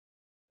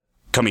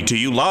Coming to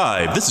you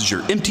live, this is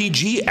your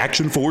MTG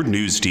Action Forward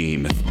News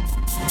Team.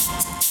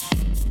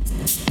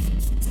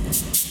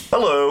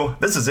 Hello,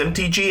 this is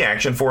MTG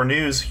Action 4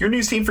 News, your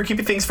news team for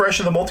keeping things fresh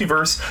in the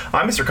multiverse.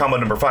 I'm Mr. Combo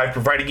number 5,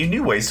 providing you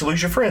new ways to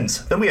lose your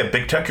friends. Then we have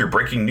Big Tuck, your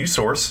breaking news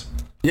source.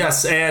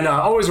 Yes, and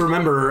always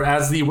remember,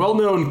 as the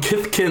well-known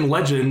Kithkin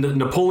legend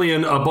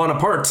Napoleon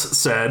Bonaparte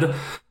said,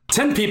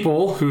 10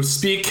 people who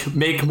speak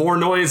make more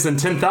noise than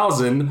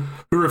 10,000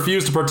 who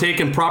refuse to partake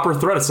in proper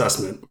threat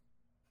assessment.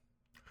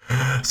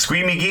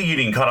 Squeamy Gee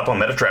getting caught up on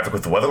meta traffic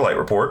with the Weatherlight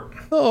report.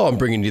 Oh, I'm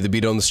bringing you the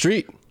beat on the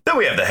street. Then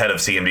we have the head of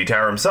CMD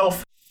Tower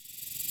himself.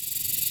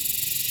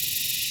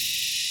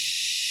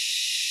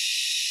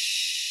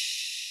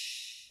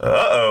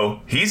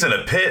 Uh-oh, he's in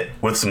a pit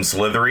with some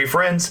slithery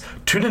friends.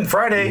 Tune in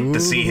Friday to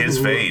see his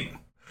fate.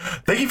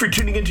 Thank you for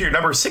tuning into your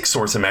number 6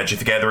 source of Magic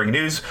the Gathering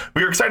news.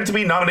 We are excited to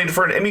be nominated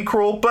for an Emmy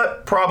Crawl,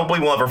 but probably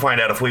we'll never find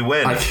out if we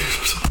win.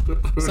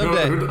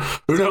 Someday.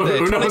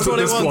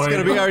 2021's going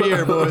to be our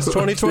year, boys.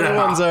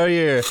 2021's our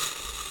year.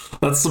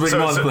 That's the big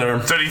month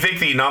there. So do you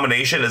think the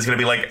nomination is going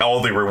to be like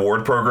all the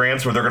reward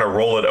programs where they're going to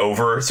roll it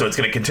over, so it's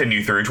going to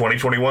continue through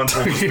 2021, so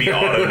we'll just be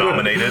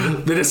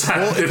auto-nominated?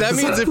 That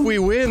means if we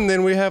win,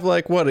 then we have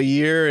like, what, a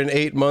year and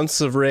 8 months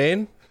of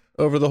reign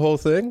over the whole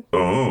thing?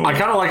 Ooh. I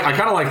kind of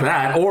like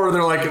that. Or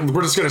they're like,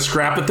 we're just going to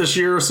scrap it this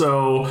year,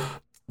 so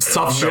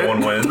tough shit. No one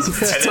wins.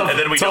 and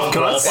then we don't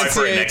qualify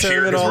for it next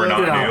year because we're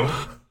not new.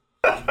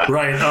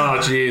 Right. Oh,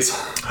 jeez.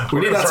 We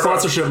need that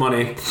sponsorship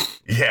money.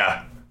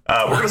 Yeah.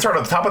 We're going to start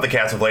at the top of the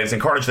cast with latest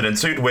and carnage that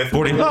ensued with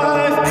 40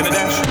 Life in a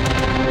Dash.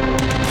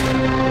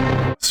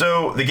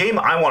 So the game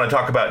I want to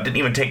talk about didn't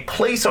even take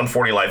place on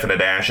 40 Life in a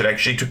Dash. It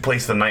actually took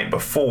place the night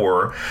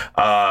before.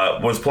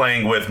 Was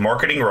playing with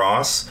Marketing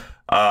Ross,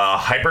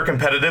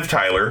 hyper-competitive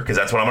Tyler, because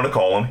that's what I'm going to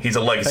call him. He's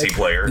a legacy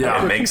player.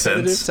 Yeah, it makes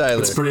sense.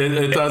 Tyler.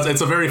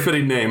 It's a very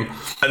fitting name.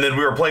 And then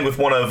we were playing with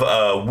one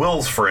of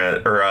Will's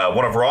friend, or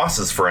one of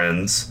Ross's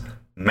friends,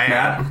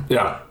 Matt.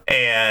 Yeah.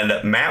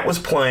 And Matt was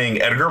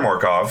playing Edgar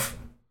Markov.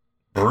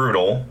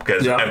 Brutal,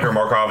 because Edgar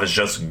Markov is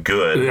just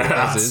good.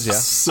 Yeah,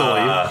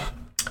 silly.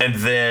 And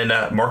then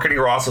Marketing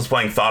Ross was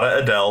playing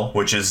Thada Adele,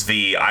 which is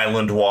the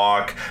Island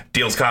Walk,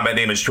 deals combat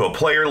damage to a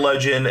player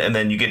legend, and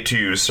then you get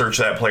to search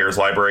that player's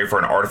library for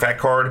an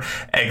artifact card,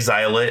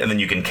 exile it, and then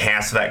you can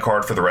cast that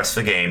card for the rest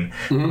of the game.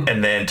 Mm-hmm.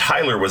 And then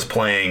Tyler was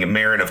playing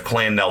Marin of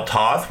Clan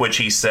Neltoth, which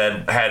he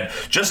said had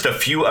just a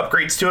few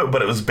upgrades to it,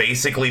 but it was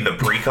basically the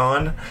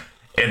precon.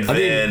 And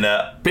then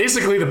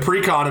basically the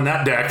precon in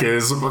that deck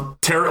is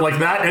like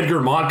that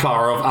Edgar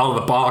Markov out of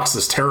the box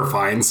is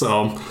terrifying.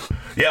 So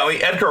yeah, I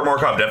mean, Edgar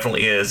Markov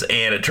definitely is,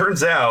 and it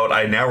turns out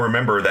I now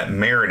remember that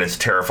Marin is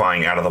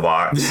terrifying out of the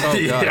box. Oh,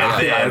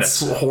 God, yeah, it's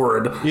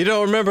horrid. You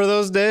don't remember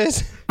those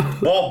days?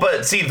 Well,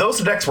 but see, those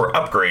decks were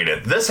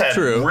upgraded. This had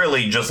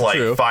really just like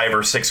 5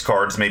 or 6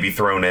 cards maybe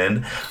thrown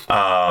in.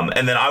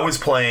 And then I was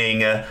playing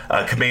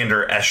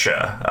Commander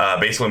Esha,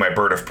 basically my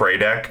Bird of Prey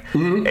deck.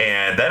 Mm-hmm.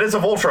 And that is a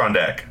Voltron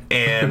deck.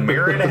 And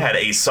Marin had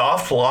a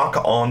soft lock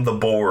on the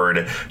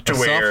board to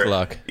where... Soft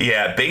lock?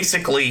 Yeah,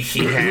 basically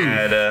he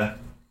had...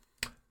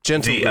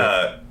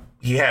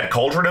 he had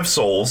Cauldron of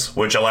Souls,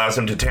 which allows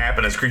him to tap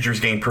and his creatures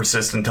gain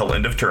persist until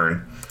end of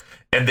turn.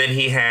 And then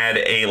he had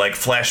a like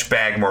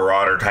Flashbag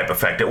Marauder type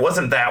effect. It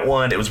wasn't that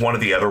one. It was one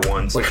of the other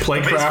ones. Like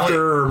Playcrafter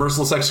or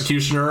Merciless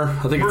Executioner.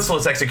 I think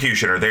Merciless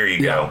Executioner. There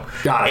you go.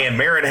 Got it. And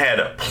Marin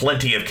had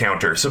plenty of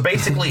counters. So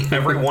basically,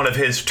 every one of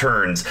his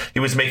turns,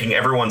 he was making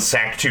everyone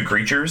sack 2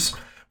 creatures,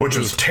 which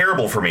was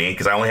terrible for me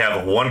because I only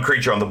have 1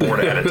 creature on the board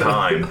at a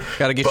time.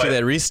 Got to get you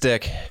that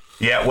restick.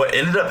 Yeah, what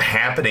ended up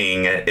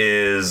happening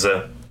is...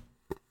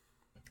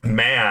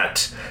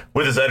 Matt,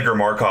 with his Edgar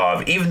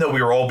Markov, even though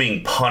we were all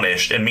being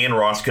punished and me and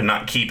Ross could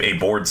not keep a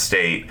board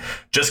state,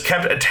 just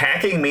kept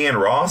attacking me and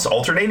Ross,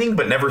 alternating,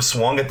 but never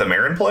swung at the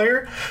Marin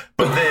player.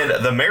 But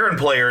then the Marin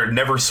player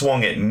never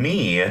swung at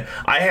me.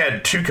 I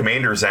had 2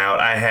 commanders out.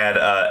 I had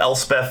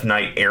Elspeth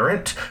Knight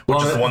Errant,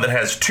 which is the one that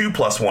has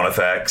 2+1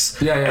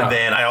 effects. Yeah. And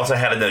then I also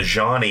had a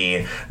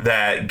Najani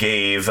that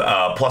gave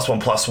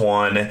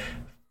 +1/+1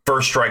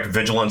 First Strike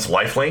Vigilance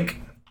Lifelink.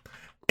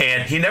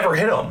 And he never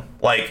hit him.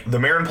 Like, the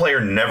Marin player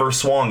never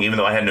swung, even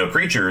though I had no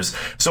creatures.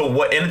 So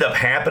what ended up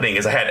happening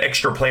is I had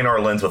extra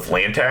planar lens with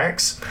land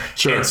tax.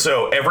 Sure. And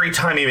so every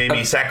time he made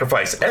me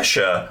sacrifice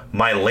Esha,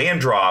 my land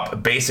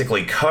drop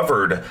basically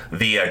covered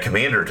the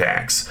commander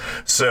tax.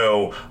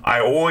 So I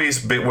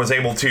always was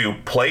able to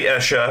play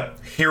Esha,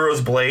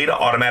 Hero's Blade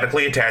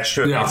automatically attached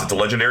to it because it's a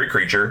legendary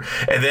creature.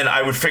 And then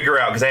I would figure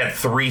out, because I had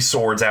 3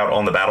 swords out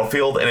on the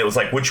battlefield, and it was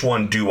like, which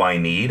one do I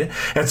need?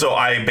 And so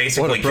I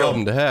basically What a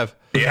problem to have.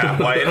 Yeah,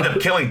 well, I ended up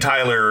killing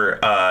Tyler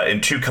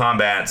in 2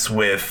 combats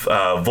with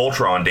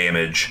Voltron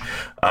damage,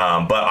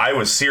 but I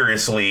was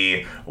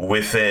seriously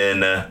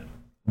within...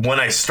 When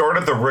I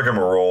started the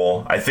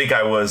rigmarole, I think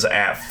I was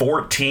at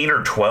 14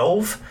 or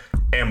 12,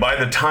 and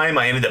by the time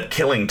I ended up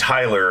killing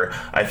Tyler,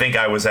 I think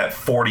I was at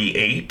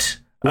 48.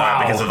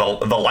 Wow. Because of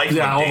the lifelink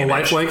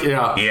damage. The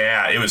lifelink,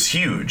 Yeah, it was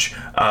huge.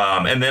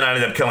 And then I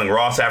ended up killing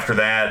Ross after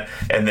that,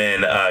 and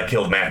then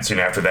killed Matt soon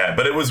after that.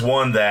 But it was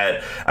one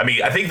that, I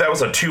mean, I think that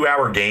was a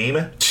 2-hour game,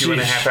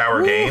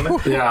 2.5-hour game.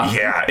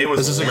 Yeah, it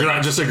was just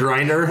a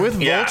grinder. With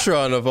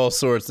Voltron of all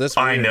sorts. That's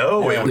weird. I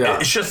know. Yeah.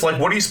 It's just like,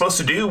 what are you supposed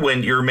to do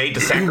when you're made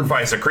to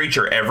sacrifice a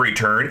creature every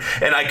turn?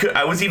 And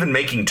I was even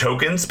making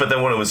tokens, but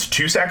then when it was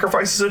 2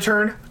 sacrifices a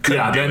turn,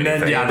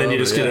 then you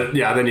just get it.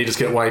 Yeah, then you just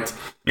get wiped.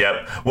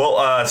 Yep.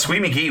 Well,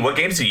 Sweet McGee, what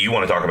games do you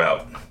want to talk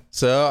about?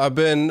 So I've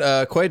been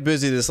quite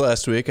busy this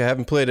last week. I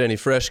haven't played any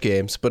fresh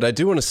games, but I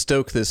do want to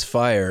stoke this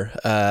fire.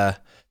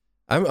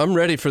 I'm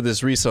ready for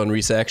this Reese on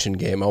Reese action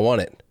game. I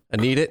want it. I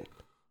need it.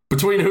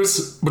 Between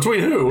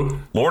who?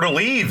 Lord of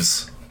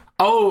Leaves.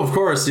 Oh, of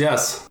course,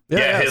 yes.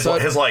 His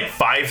like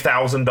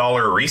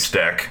 $5,000 Reese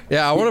deck.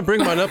 Yeah, I want to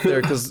bring mine up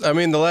there because I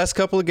mean the last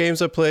couple of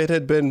games I played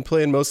had been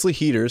playing mostly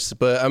heaters,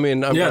 but I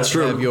mean I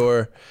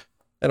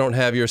don't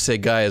have your say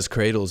Gaia's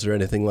Cradles or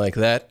anything like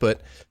that,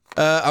 but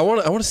I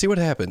want to see what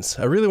happens.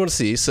 I really want to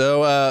see.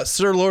 So,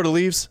 Sir Lord of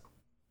Leaves,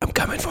 I'm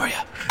coming for you.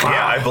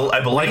 Yeah, I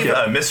believe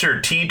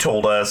Mr. T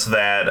told us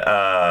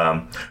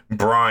that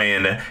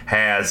Brian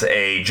has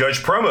a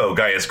Judge Promo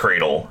Gaia's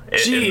Cradle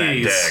in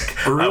that deck,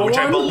 which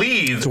I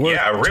believe, a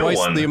real twice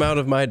one. The amount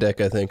of my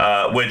deck, I think.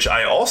 Which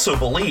I also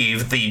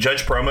believe the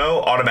Judge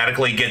Promo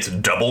automatically gets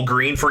double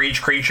green for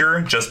each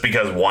creature, just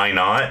because why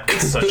not?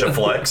 It's such a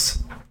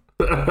flex.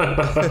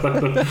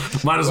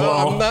 Might as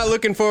well. I'm not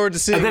looking forward to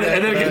seeing that.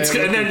 And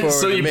then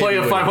so you play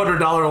a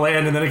 $500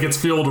 land, and then it gets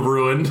field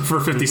ruined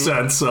for 50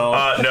 cents. So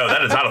no,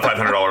 that is not a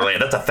 $500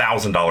 land. That's a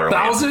 $1,000 land.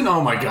 $1,000?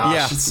 Oh my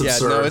gosh! It's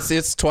absurd. No,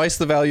 it's twice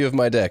the value of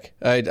my deck.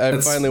 I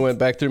finally went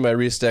back through my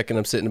Reese deck, and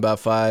I'm sitting about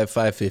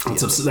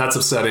 $550. That's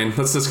upsetting.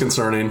 That's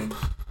disconcerting.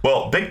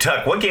 Well, Big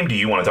Tuck, what game do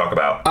you want to talk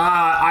about?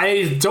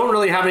 I don't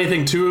really have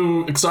anything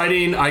too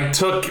exciting. I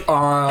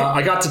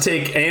got to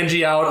take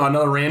Angie out on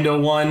another rando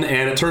one,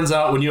 and it turns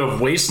out when you have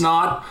Waste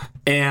Not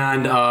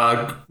and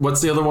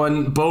what's the other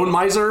one? Bone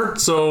Miser.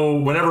 So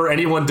whenever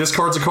anyone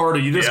discards a card or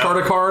you discard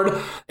a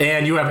card,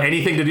 and you have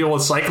anything to deal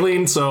with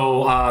cycling,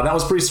 so that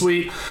was pretty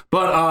sweet.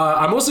 But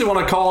I mostly want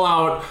to call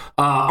out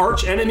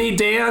Arch Enemy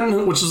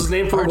Dan, which was his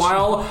name for a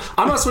while.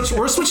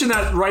 We're switching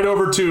that right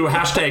over to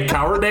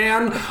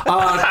 #CowardDan.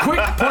 Quick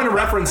point of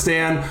reference,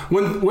 Dan.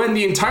 When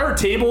the entire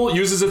table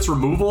uses its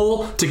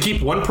removal to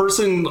keep one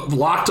person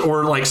locked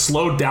or like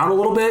slowed down a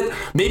little bit,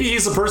 maybe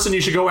he's the person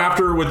you should go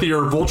after with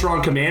your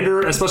Voltron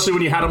Commander, especially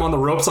when you had him on the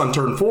ropes on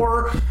turn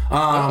 4.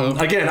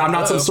 Again, I'm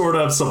not some sort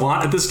of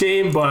savant at this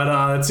game,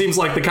 but it seems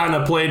like the kind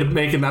of play to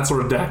make in that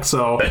sort of deck.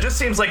 So it just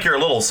seems like you're a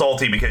little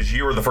salty because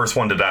you were the first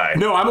one to die.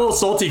 No, I'm a little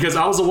salty because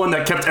I was the one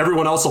that kept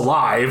everyone else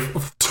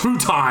alive 2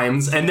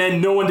 times, and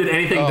then no one did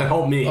anything to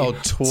help me. Oh,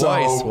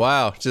 twice! So,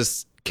 wow,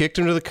 just kicked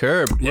him to the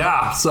curb.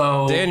 Yeah,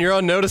 so Dan, you're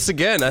on notice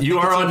again. You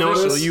are on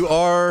notice. You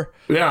are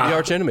the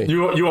arch enemy.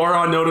 You are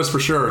on notice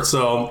for sure.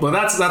 So, but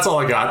that's all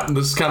I got.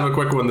 This is kind of a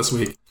quick one this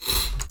week.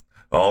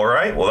 All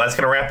right, well, that's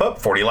going to wrap up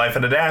 40 Life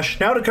in a Dash.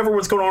 Now to cover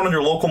what's going on in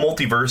your local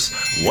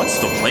multiverse. What's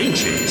the plane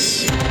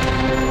chase?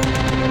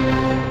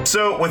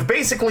 So, with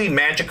basically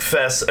Magic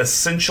Fest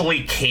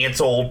essentially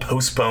canceled,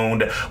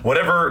 postponed,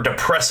 whatever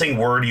depressing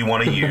word you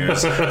want to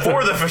use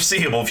for the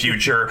foreseeable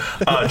future,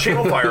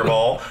 Channel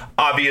Fireball,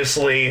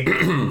 obviously,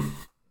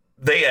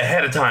 they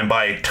ahead of time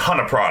buy a ton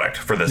of product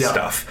for this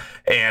stuff.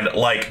 And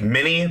like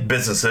many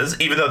businesses,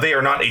 even though they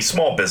are not a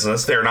small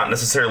business, they are not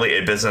necessarily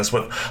a business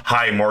with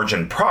high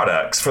margin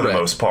products for the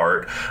most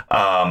part.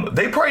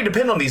 They probably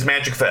depend on these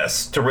Magic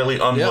Fests to really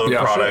unload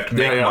product,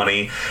 make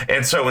money.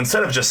 And so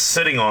instead of just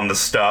sitting on the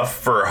stuff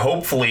for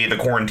hopefully the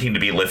quarantine to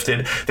be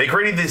lifted, they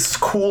created this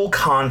cool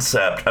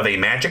concept of a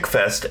Magic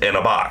Fest in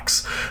a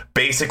box.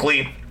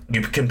 Basically,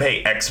 you can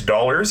pay X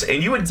dollars,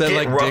 and you would get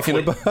like roughly dick in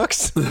a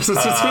box.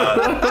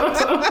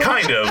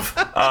 Kind of,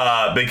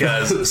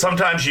 because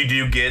sometimes you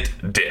do get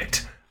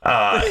dicked.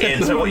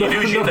 And so what you do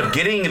is you end up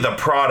getting the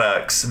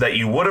products that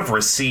you would have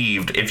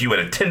received if you had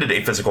attended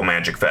a physical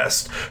Magic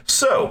Fest.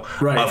 So,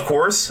 of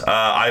course,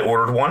 I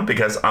ordered one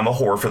because I'm a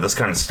whore for this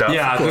kind of stuff.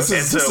 Yeah, this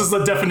is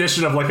the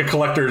definition of like a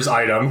collector's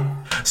item.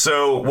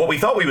 So what we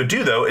thought we would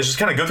do, though, is just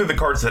kind of go through the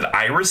cards that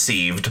I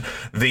received,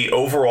 the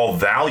overall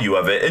value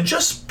of it, and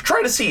just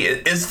try to see,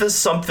 is this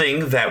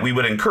something that we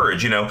would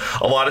encourage? You know,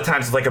 a lot of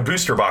times, like a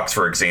booster box,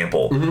 for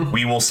example,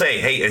 we will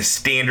say, hey, a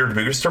standard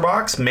booster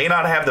box may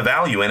not have the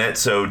value in it,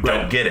 so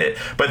don't get it.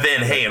 But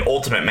then, hey, an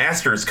Ultimate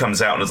Masters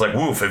comes out and it's like,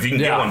 woof, if you can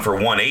get one for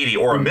 180,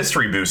 or a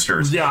Mystery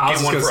Boosters,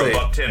 get one for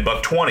 $110,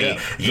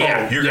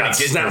 $120, you're going to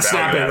get your value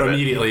out of it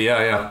immediately.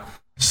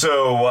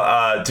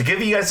 So, to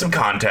give you guys some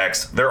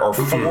context, there are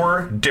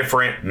 4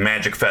 different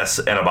Magic Fests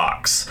in a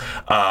box.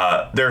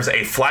 There's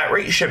a flat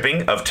rate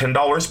shipping of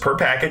 $10 per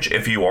package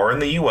if you are in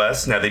the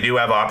U.S. Now, they do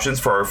have options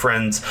for our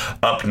friends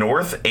up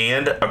north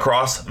and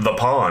across the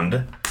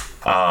pond.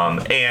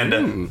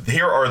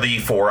 Here are the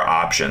 4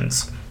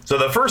 options. So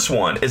the first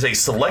one is a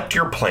select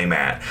your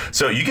playmat.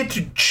 So you get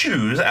to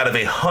choose out of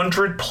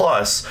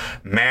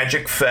 100+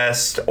 Magic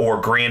Fest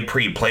or Grand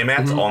Prix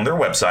playmats on their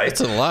website.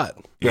 It's a lot.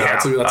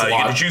 That's a you lot.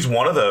 get to choose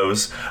one of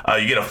those.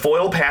 You get a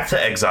foil Path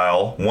to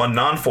Exile, one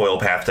non-foil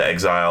Path to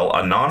Exile,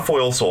 a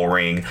non-foil Sol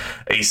Ring,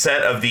 a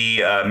set of the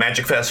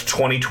Magic Fest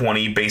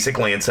 2020 basic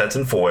land sets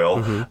in foil,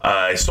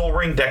 a Sol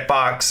Ring deck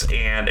box,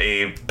 and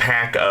a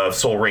pack of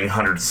Sol Ring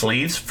 100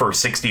 sleeves for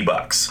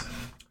 $60.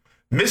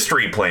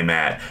 Mystery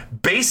playmat.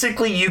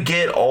 Basically, you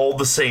get all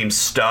the same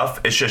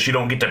stuff. It's just you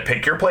don't get to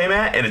pick your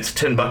playmat, and it's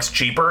 $10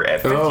 cheaper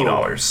at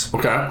 $50.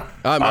 Okay.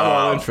 I'm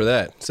all in for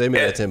that. Save me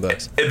that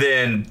 $10. And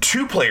then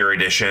 2-player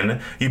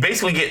edition, you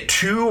basically get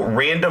 2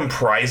 random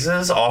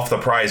prizes off the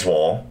prize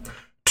wall,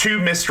 2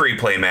 mystery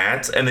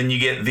playmats, and then you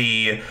get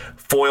the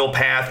foil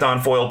path,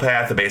 non-foil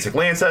path, the basic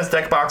land sets,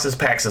 deck boxes,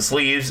 packs of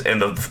sleeves,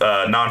 and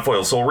the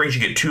non-foil Sol Rings.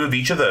 You get 2 of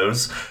each of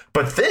those.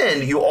 But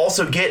then you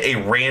also get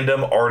a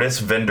random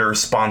artist vendor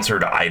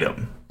sponsored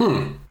item.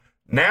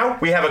 Now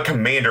we have a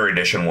Commander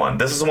Edition one.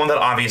 This is the one that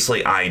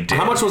obviously I did.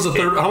 How much was the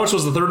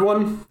third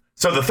one?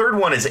 So the third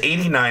one is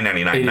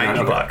 $89.99,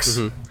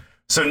 $90.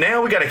 So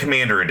now we got a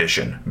Commander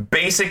Edition.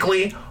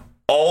 Basically,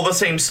 all the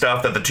same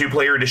stuff that the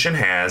 2-player edition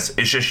has.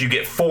 It's just you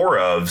get 4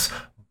 ofs,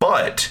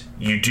 but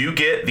you do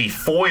get the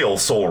foil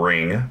Sol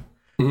Ring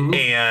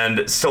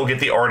and still get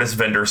the artist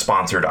vendor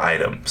sponsored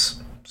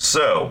items.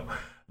 So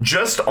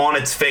just on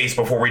its face,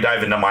 before we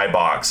dive into my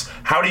box,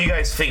 how do you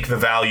guys think the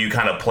value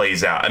kind of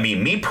plays out? I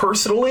mean, me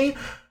personally,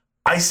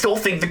 I still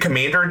think the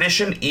Commander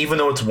Edition, even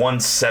though it's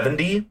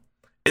 $170,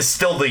 is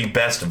still the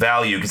best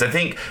value, because I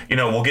think,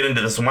 we'll get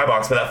into this in my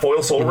box, but that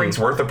foil Sol Ring's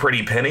worth a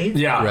pretty penny.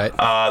 Yeah.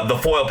 Right. The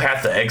foil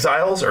Path to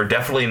Exiles are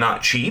definitely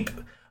not cheap.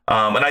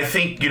 And I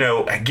think,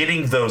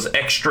 getting those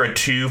extra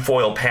 2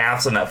 foil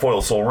paths and that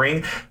foil Sol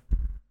Ring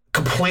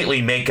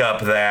completely make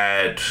up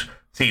that,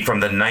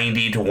 from the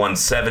 $90 to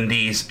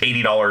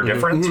 $170s, $80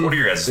 difference. What are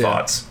your guys'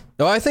 thoughts?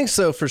 No, I think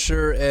so for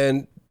sure.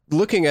 And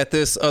looking at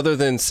this, other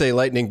than, say,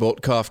 Lightning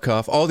Bolt, cough,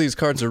 cough, all these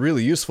cards are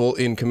really useful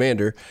in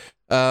Commander.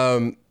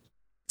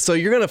 So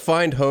you're going to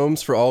find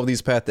homes for all of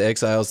these Path to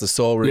Exiles. The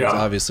Sol Rings,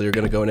 obviously, are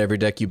going to go in every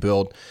deck you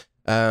build.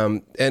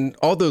 And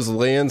all those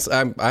lands,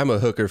 I'm a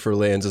hooker for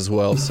lands as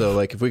well. So,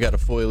 like, if we got a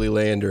foily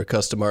land or a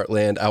custom art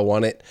land, I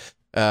want it.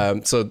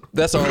 So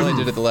that's all I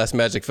did at the last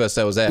Magic Fest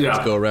I was at,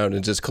 was go around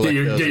and just collect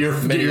get your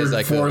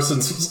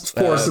forests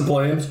and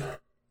plains.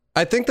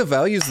 I think the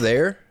value's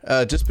there,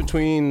 just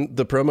between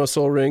the promo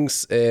Sol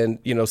Rings and,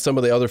 some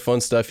of the other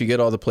fun stuff. You get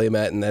all the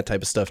playmat and that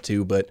type of stuff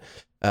too, but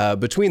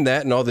between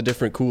that and all the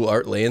different cool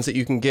art lands that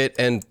you can get,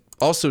 and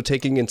also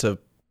taking into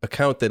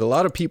account that a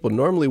lot of people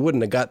normally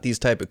wouldn't have got these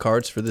type of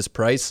cards for this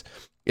price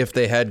if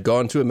they had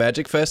gone to a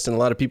Magic Fest, and a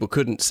lot of people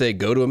couldn't, say,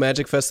 go to a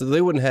Magic Fest, so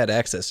they wouldn't have had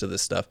access to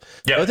this stuff.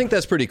 Yeah, I think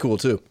that's pretty cool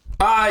too.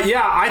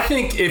 I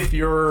think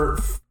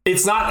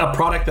it's not a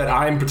product that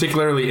I'm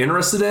particularly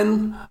interested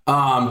in,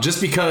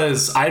 just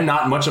because I'm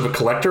not much of a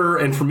collector,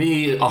 and for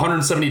me,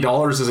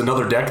 $170 is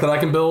another deck that I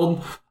can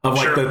build of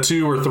like the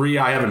 2 or 3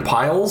 I have in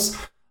piles.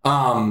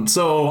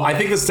 So I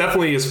think this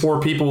definitely is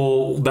for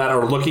people that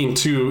are looking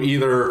to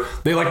either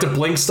they like to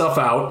blink stuff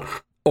out,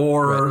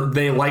 or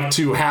they like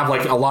to have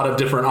like a lot of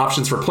different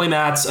options for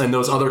playmats and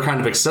those other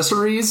kind of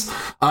accessories.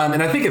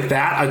 And I think at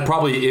that, it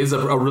probably is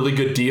a really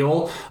good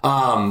deal.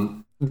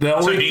 So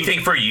do you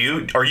think for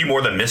you, are you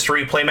more the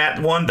mystery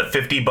playmat one, the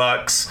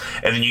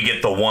 $50, and then you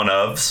get the 1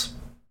 ofs?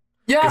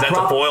 Yeah, because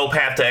that's a foil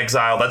Path to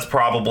Exile. That's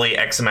probably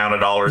X amount of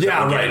dollars that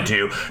we'll get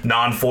into.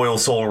 Non-foil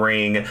Sol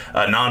Ring,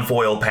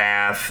 non-foil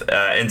Path,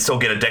 and still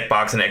get a deck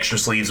box and extra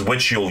sleeves,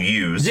 which you'll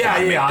use.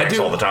 I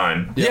do all the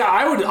time. Yeah,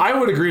 I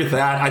would agree with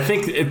that. I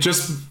think it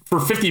just for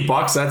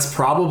 $50, that's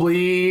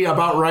probably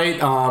about right.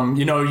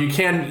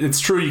 It's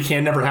true, you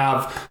can never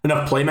have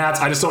enough playmats.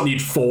 I just don't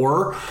need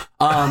 4,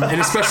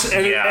 and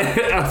especially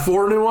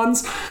 4 new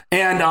ones.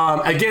 And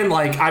again,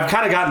 like, I've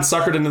kind of gotten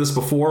suckered into this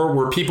before,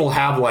 where people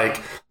have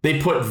like, they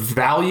put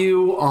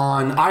value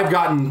on, I've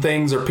gotten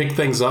things or picked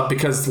things up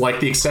because like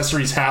the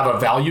accessories have a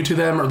value to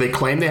them, or they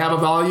claim they have a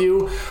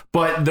value,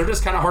 but they're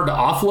just kind of hard to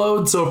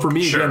offload. So for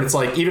me, again, it's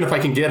like, even if I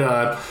can get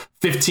a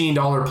 $15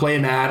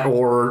 playmat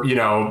or,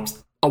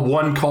 a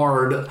 1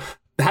 card,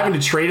 having to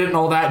trade it and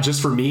all that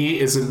just for me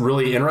isn't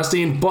really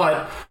interesting.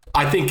 But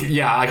I think,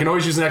 I can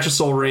always use an extra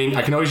Sol Ring.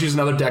 I can always use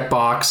another deck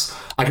box.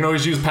 I can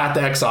always use Path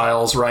to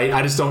Exiles, right?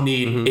 I just don't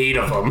need 8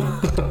 of them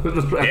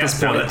at this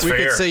point. That's we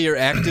fair. Could say you're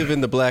active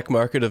in the black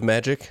market of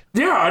Magic.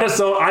 Yeah,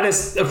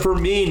 for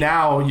me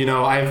now,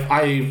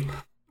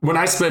 when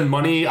I spend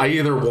money, I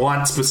either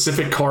want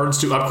specific cards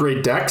to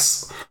upgrade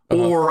decks,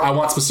 or I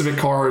want specific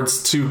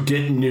cards to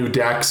get new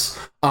decks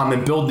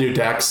and build new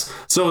decks.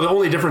 So the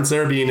only difference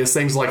there being is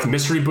things like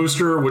Mystery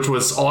Booster, which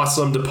was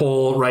awesome to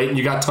pull, right? And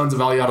you got tons of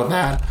value out of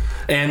that.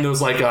 And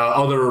those like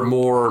other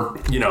more,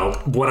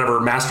 whatever,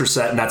 master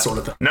set and that sort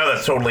of thing. No,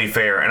 that's totally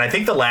fair. And I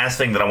think the last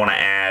thing that I want to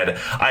add,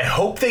 I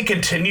hope they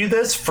continue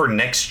this for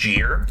next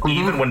year,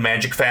 even when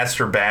Magic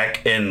Fest are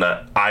back in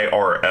the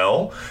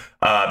IRL.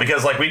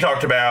 Because like we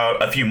talked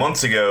about a few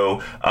months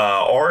ago,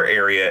 our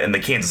area in the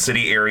Kansas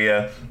City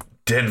area,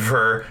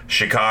 Denver,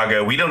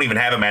 Chicago, we don't even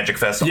have a Magic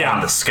Fest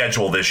on the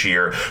schedule this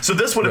year. So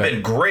this would have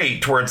been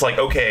great, where it's like,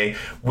 okay,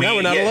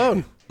 we're not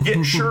alone.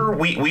 Yeah, sure,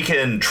 we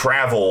can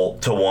travel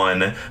to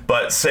one,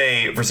 but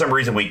say for some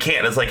reason we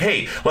can't. It's like,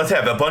 hey, let's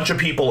have a bunch of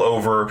people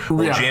over.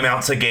 We'll jam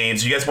out some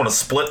games. You guys want to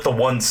split the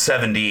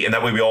 170, and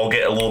that way we all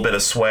get a little bit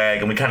of swag,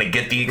 and we kind of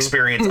get the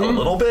experience a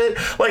little bit.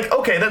 Like,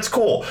 okay, that's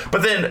cool.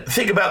 But then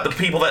think about the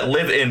people that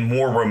live in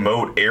more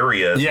remote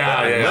areas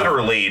that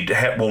literally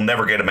will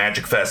never get a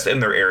Magic Fest in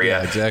their area.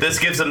 Yeah, exactly. This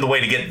gives them the way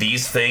to get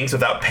these things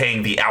without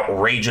paying the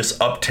outrageous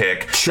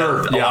uptick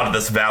that a lot of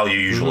this value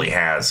usually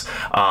has.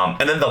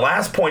 And then the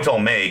last point I'll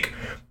make,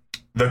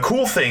 the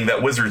cool thing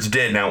that Wizards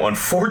did, now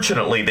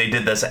unfortunately they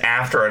did this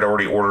after I'd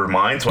already ordered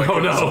mine, so I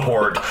couldn't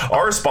support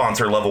our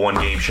sponsor, Level 1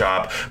 Game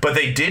Shop, but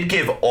they did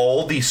give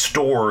all the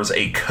stores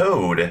a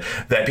code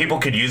that people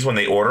could use when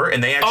they order,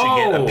 and they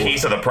actually get a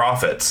piece of the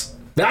profits.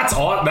 That's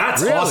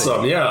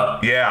awesome, yeah.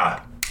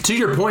 Yeah. To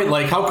your point,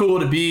 like, how cool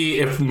would it be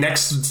if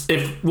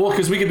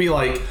because we could be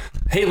like,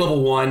 hey,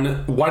 Level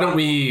 1, why can't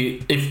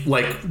we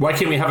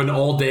have an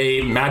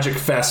all-day Magic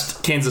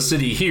Fest Kansas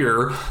City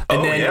here?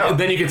 And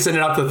then you could send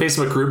it out to the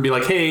Facebook group and be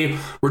like, hey,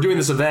 we're doing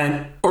this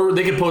event. Or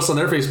they could post on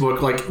their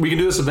Facebook, like, we can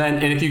do this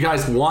event, and if you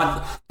guys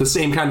want the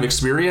same kind of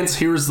experience,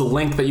 here's the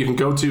link that you can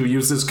go to,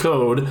 use this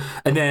code,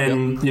 and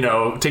then,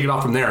 take it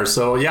off from there.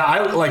 So, yeah,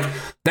 I like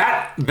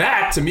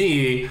that to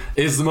me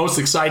is the most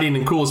exciting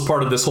and coolest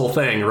part of this whole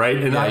thing, right?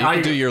 And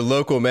I do your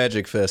local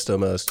Magic Fest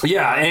almost.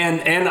 Yeah,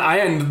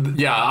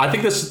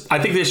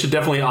 I think they should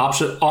definitely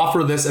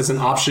offer this as an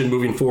option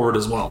moving forward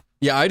as well.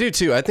 Yeah, I do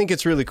too. I think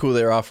it's really cool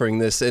they're offering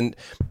this, and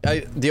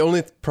the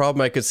only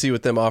problem I could see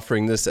with them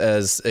offering this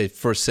as a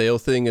for sale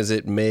thing is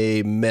it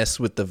may mess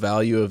with the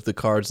value of the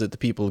cards that the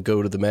people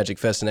go to the Magic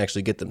Fest and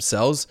actually get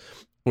themselves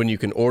when you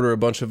can order a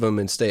bunch of them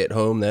and stay at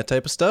home, that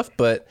type of stuff.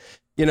 But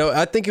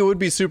I think it would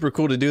be super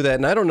cool to do that,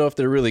 and I don't know if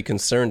they're really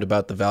concerned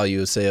about the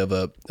value, say, of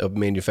a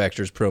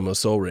manufacturer's promo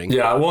Sol Ring.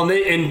 Yeah, well,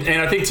 and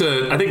I think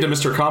to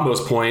Mr. Combo's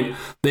point,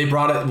 they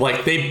brought it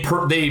like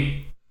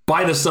they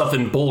buy the stuff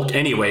in bulk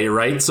anyway,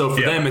 right? So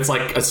for them, it's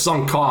like a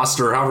sunk cost,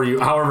 or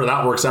however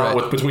that works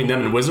out between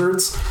them and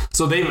Wizards.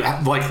 So they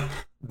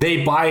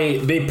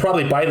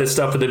probably buy this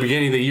stuff at the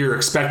beginning of the year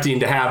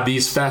expecting to have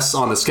these fests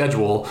on the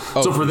schedule.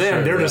 So for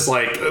them, they're just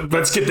like,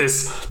 let's get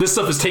this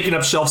stuff is taking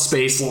up shelf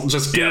space,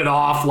 just get it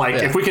off. Like,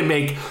 if we can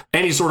make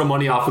any sort of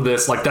money off of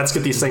this, like, let's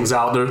get these things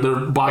out. They're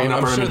buying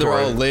up our inventory.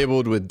 They're all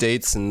labeled with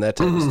dates and that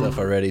type of stuff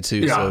already too.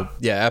 Yeah. So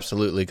yeah,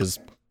 absolutely, because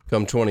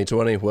come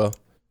 2020, well,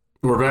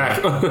 we're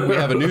back. We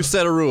have a new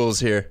set of rules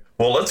here.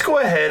 Well, let's go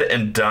ahead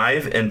and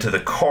dive into the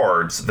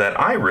cards that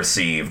I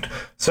received.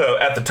 So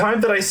at the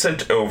time that I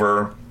sent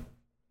over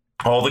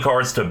all the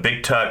cards to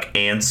Big Tuck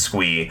and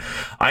Squee,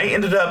 I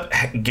ended up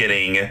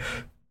getting,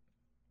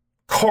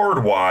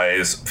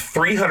 card-wise,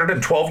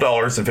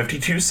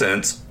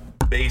 $312.52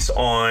 based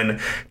on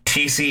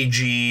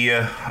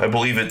TCG, I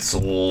believe it's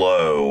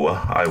low.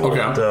 I will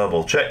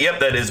double check.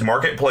 Yep, that is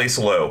marketplace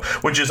low,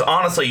 which is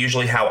honestly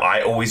usually how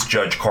I always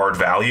judge card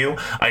value.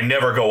 I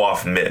never go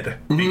off mid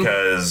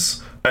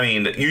because, I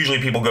mean,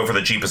 usually people go for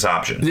the cheapest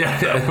option. Yeah,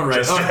 so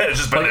right.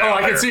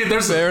 I can see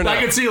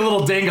I can see a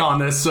little ding on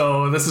this,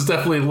 so this is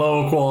definitely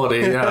low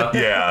quality. Yeah.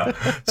 Yeah.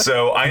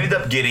 So I ended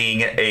up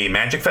getting a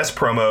Magic Fest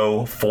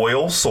promo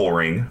foil Sol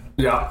Ring.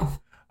 Yeah.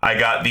 I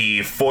got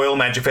the foil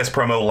Magic Fest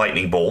promo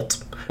Lightning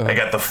Bolt. I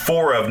got the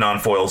 4 of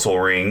non-foil Sol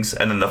Rings,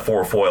 and then the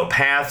 4 foil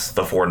paths,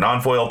 the 4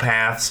 non-foil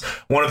paths.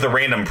 One of the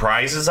random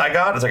prizes I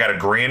got a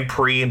Grand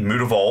Prix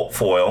Mutavault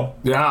foil.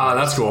 Yeah,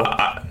 that's cool.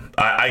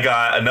 I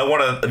got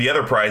one of the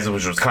other prizes,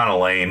 which was kind of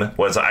lame,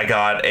 was I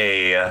got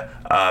a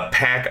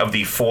pack of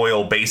the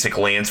foil basic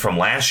lands from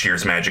last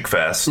year's Magic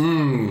Fest.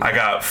 I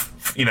got,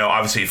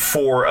 obviously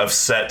 4 of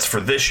sets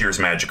for this year's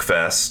Magic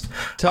Fest.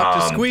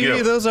 Talk to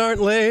Squee, those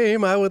aren't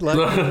lame. I would like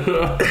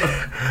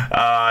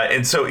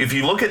and so if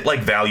you look at,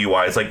 like,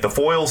 value-wise, like, the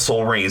foil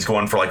Sol Ring is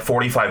going for, like,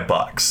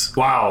 $45.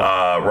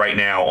 Wow. Right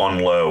now on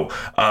low.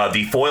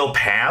 The foil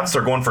paths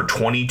are going for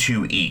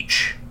 $22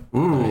 each.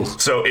 Ooh.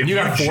 So if you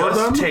got 4 of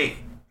them?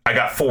 I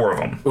got 4 of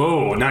them.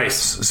 Oh, nice.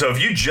 So if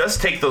you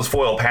just take those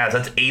foil paths,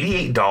 that's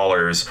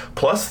 $88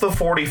 plus the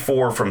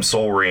 44 from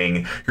Sol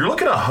Ring. You're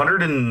looking at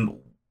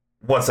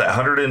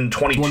 122?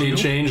 20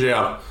 change,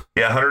 yeah.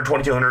 Yeah,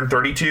 122,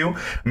 132. I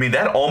mean,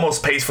 that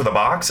almost pays for the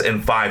box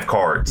and 5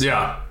 cards.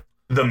 Yeah.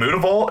 The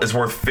Mutavault is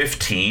worth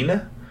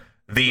 15.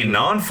 The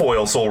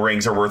non-foil Sol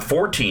Rings are worth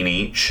 14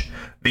 each.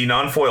 The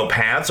non-foil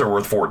paths are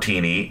worth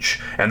 14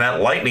 each. And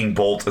that Lightning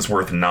Bolt is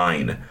worth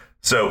 9.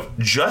 So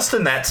just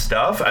in that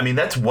stuff, I mean,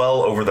 that's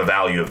well over the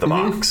value of the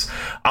box.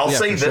 I'll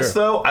say this,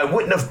 though. I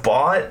wouldn't have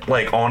bought,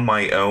 like, on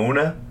my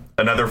own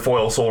another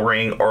foil Sol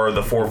Ring or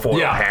the 4 foil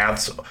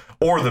paths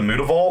or the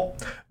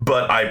Mutavault,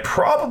 but I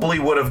probably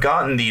would have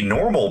gotten the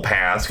normal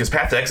paths because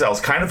Path to Exile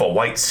is kind of a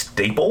white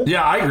staple.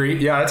 Yeah, I agree.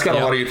 Yeah, it's got a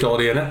lot of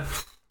utility in it.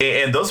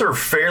 And those are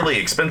fairly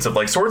expensive.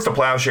 Like, Swords to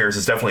Plowshares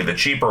is definitely the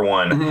cheaper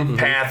one.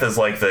 Path is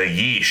like the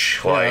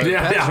yeesh. Like,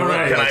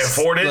 right. Can I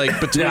afford it? Like,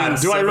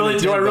 do I really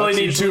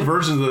need 2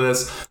 versions of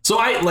this? So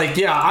I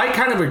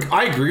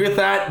agree with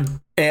that.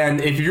 And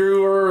if you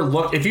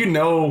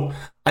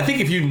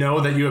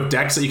know that you have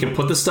decks that you can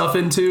put this stuff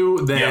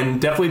into, then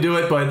definitely do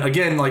it. But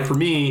again, like, for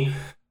me,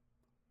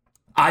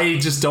 I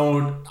just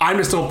don't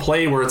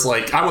play where it's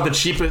like I want the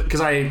cheapest, because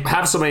I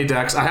have so many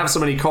decks, I have so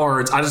many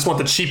cards, I just want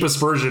the cheapest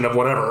version of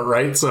whatever,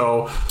 right?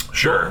 So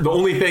sure. The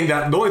only thing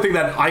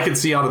that I could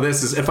see out of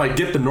this is if I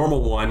get the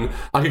normal one,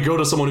 I could go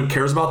to someone who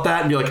cares about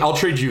that and be like, I'll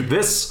trade you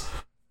this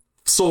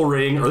Soul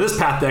Ring or this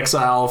Path to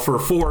Exile for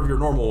 4 of your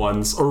normal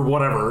ones or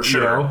whatever.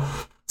 Sure. You know?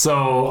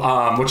 So,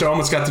 which I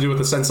almost got to do with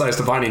the Sensei's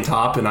Divining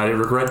Top, and I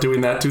regret doing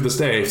that to this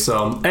day.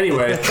 So,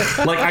 anyway,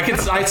 like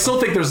I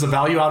still think there's the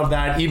value out of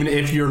that, even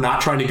if you're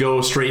not trying to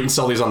go straight and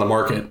sell these on the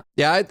market.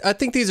 Yeah, I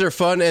think these are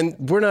fun, and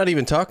we're not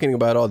even talking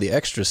about all the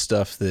extra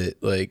stuff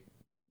that like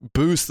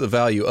boosts the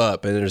value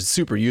up, and it's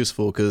super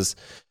useful because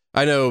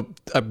I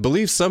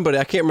believe somebody,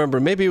 I can't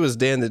remember, maybe it was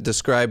Dan that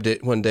described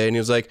it one day, and he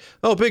was like,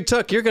 oh, Big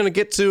Tuck, you're going to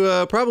get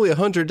to probably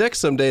 100 decks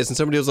some days, and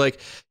somebody was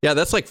like, yeah,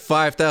 that's like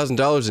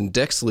 $5,000 in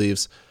deck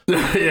sleeves.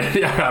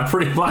 yeah,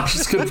 pretty much.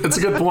 It's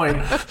a good point.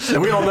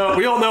 And we all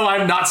know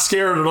I'm not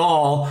scared at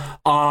all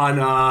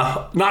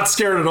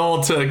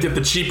to get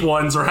the cheap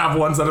ones or have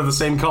ones that are the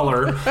same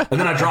color, and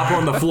then I drop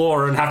on the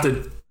floor and have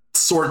to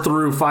sort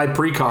through 5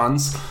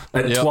 precons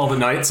at 12 at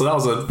night, so that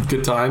was a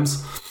good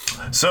times.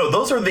 So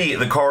those are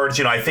the cards.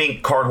 I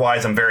think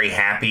card-wise, I'm very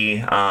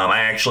happy. I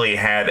actually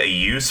had a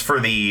use for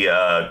the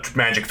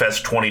Magic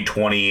Fest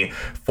 2020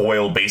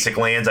 foil basic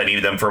lands. I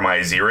needed them for my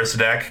Xeris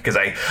deck because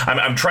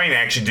I'm trying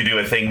actually to do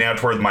a thing now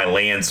toward my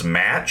lands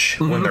match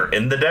when they're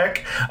in the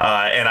deck.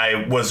 And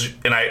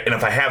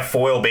if I have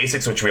foil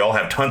basics, which we all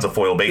have tons of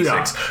foil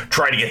basics,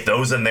 try to get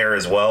those in there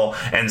as well.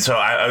 And so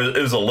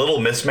it was a little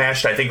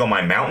mismatched, I think, on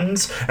my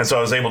mountains. And so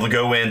I was able to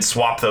go in,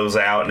 swap those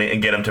out,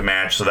 and get them to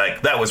match. So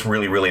that was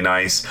really, really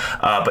nice.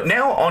 But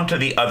now on to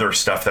the other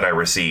stuff that I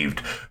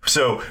received.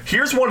 So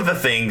here's one of the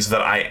things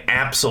that I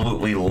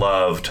absolutely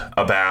loved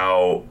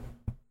about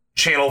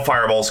Channel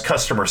Fireball's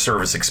customer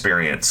service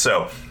experience.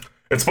 So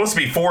it's supposed to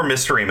be 4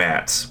 mystery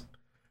mats.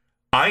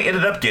 I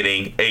ended up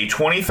getting a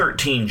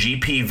 2013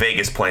 GP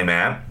Vegas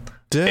playmat,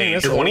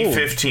 a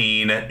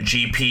 2015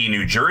 GP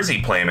New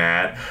Jersey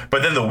playmat,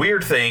 but then the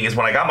weird thing is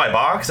when I got my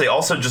box, they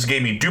also just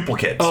gave me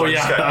duplicates. So I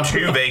just got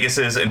 2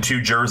 Vegases and 2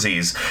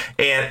 jerseys.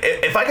 And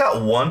if I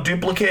got 1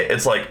 duplicate,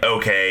 it's like,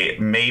 okay,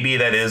 maybe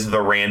that is the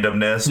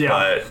randomness,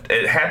 but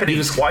it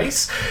happened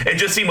twice. It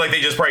just seemed like they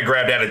just probably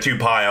grabbed out of 2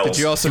 piles. Did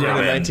you also get a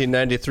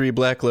 1993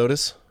 Black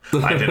Lotus?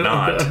 I did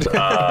not.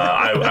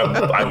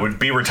 I would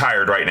be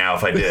retired right now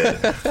if I did.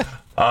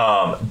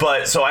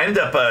 But so I ended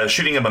up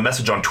shooting them a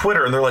message on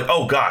Twitter, and they're like,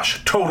 oh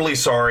gosh, totally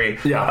sorry.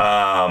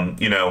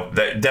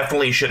 That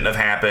definitely shouldn't have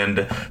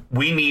happened.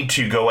 We need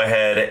to go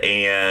ahead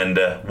and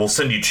we'll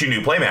send you 2 new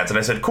playmats. And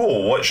I said,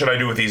 cool, what should I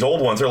do with these old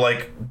ones? They're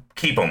like,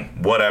 keep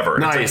them, whatever.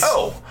 And nice. It's like,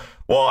 oh,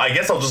 well, I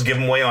guess I'll just give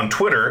them away on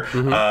Twitter,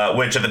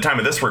 which at the time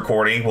of this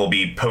recording, we'll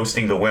be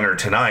posting the winner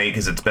tonight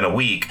because it's been a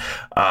week.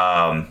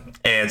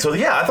 And so,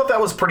 I thought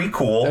that was pretty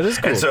cool. That is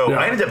cool. And so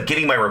I ended up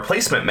getting my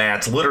replacement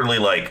mats literally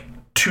like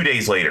 2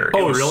 days later.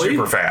 It was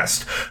super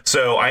fast.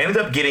 So I ended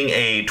up getting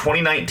a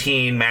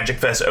 2019 Magic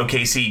Fest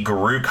OKC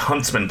Garruk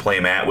Huntsman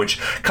playmat, which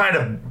kind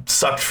of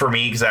sucked for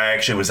me because I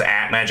actually was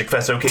at Magic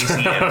Fest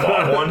OKC and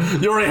bought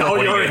one. You already have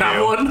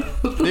one?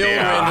 The old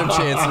random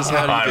chances.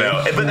 How do you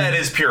I know, but that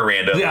is pure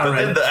random.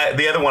 Then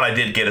the other one I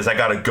did get is I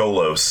got a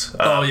Golos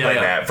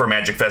playmat for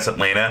Magic Fest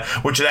Atlanta,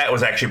 which that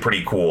was actually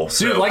pretty cool.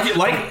 So, dude,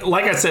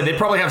 like I said, they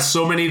probably have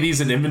so many of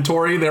these in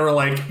inventory. They were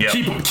like,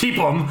 keep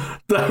them.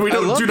 We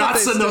do not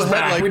send those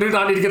back. We do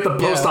not need to get the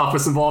post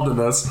office involved in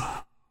this.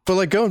 But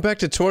like going back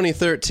to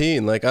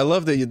 2013, like I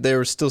love that they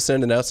were still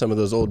sending out some of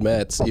those old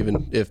mats,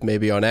 even if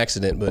maybe on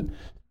accident. But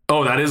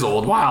that is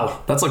old.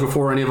 Wow, that's like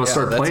before any of us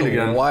started playing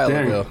again. A while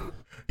ago.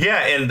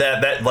 Yeah, and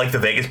that like the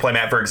Vegas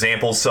playmat, for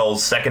example,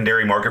 sells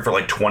secondary market for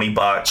like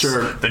 $20.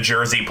 Sure. The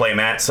Jersey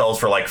playmat sells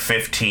for like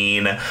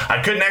 $15.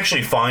 I couldn't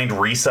actually find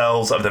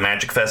resells of the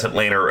Magic Fest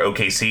Atlanta or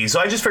OKC, so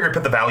I just figured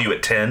put the value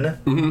at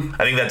 10.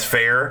 I think that's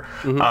fair.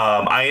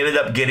 I ended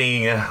up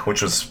getting,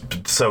 which was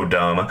so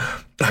dumb,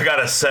 I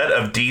got a set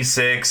of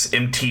D6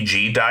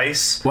 MTG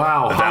dice.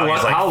 Wow,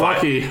 how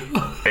lucky.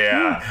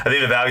 Yeah, I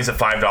think the value's at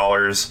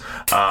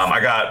 $5. I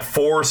got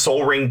 4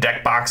 Soul Ring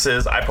deck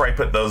boxes. I probably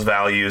put those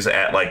values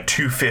at like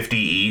 $250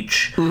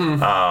 each.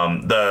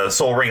 The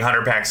Soul Ring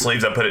 100 pack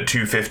sleeves I put at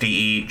 $250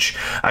 each.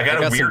 I got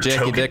a weird some janky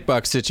token deck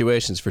box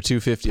situations for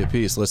 $250 a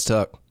piece. Let's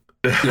talk.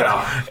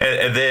 Yeah.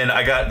 And then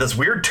I got this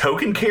weird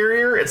token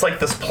carrier. It's like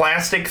this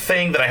plastic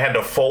thing that I had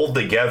to fold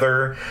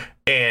together,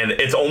 and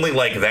it's only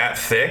like that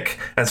thick,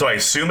 and so I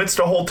assume it's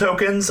to hold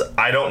tokens.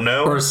 I don't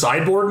know. Or a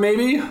sideboard,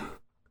 maybe?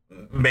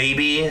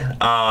 Maybe.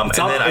 It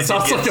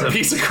sounds like a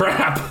piece of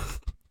crap.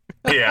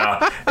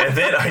 Yeah. And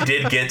then I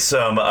did get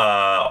some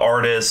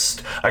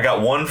artist. I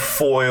got 1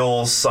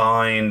 foil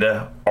signed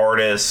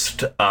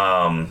artist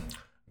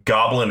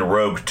Goblin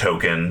Rogue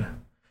token.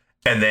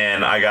 And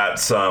then I got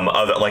some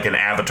other, like an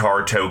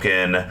avatar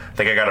token. I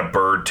think I got a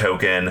bird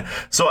token.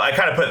 So I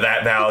kind of put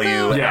that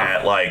value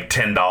at like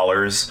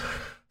 $10.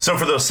 So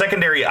for those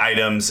secondary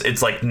items,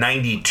 it's like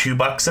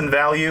 $92 in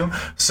value.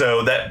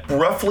 So that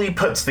roughly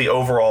puts the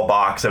overall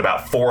box at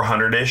about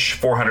 $400-ish,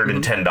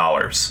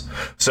 $410.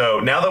 So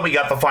now that we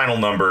got the final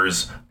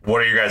numbers,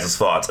 what are your guys'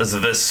 thoughts? Is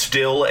this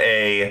still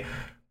a,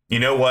 you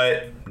know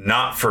what,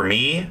 not for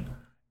me?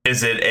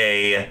 Is it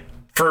a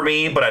for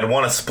me, but I'd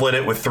want to split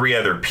it with 3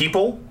 other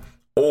people?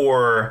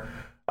 Or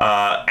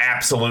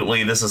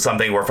absolutely, this is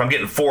something where if I'm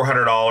getting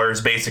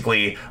 $400,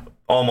 basically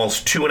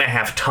almost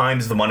 2.5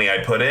 times the money I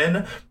put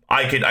in,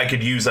 I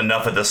could use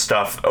enough of this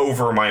stuff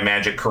over my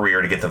Magic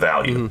career to get the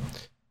value.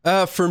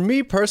 For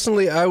me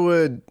personally, I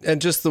would, and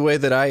just the way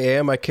that I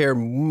am, I care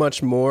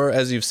much more,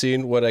 as you've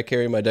seen, what I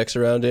carry my decks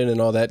around in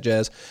and all that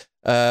jazz.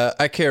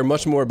 I care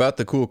much more about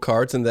the cool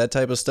cards and that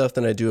type of stuff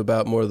than I do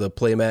about more of the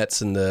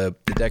playmats and the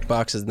deck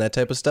boxes and that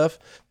type of stuff.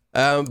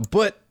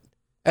 But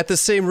at the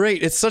same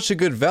rate, it's such a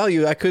good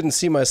value, I couldn't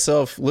see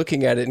myself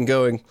looking at it and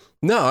going,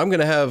 no, I'm going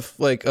to have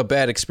like a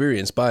bad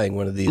experience buying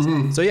one of these.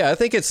 So yeah, I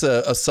think it's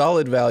a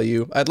solid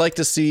value. I'd like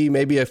to see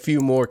maybe a few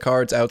more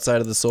cards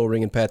outside of the Sol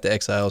Ring and Path to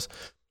Exiles.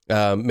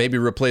 Maybe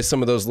replace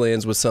some of those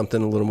lands with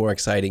something a little more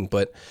exciting.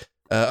 But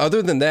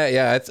other than that,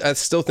 yeah, I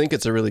still think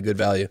it's a really good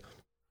value.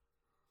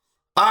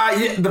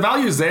 Yeah, the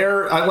value's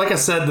there. Like I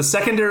said, the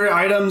secondary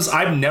items,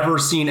 I've never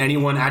seen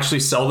anyone actually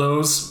sell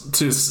those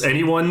to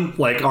anyone,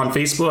 like on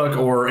Facebook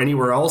or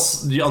anywhere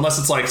else, unless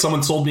it's like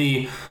someone sold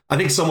me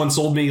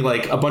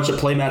like a bunch of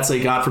playmats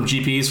they got from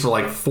GPs for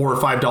like $4 or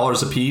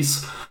 $5 a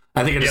piece.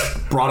 I think I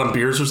just brought them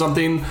beers or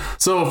something.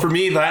 So for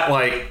me, that,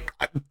 like,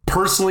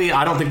 personally,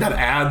 I don't think that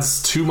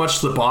adds too much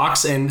to the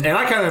box, and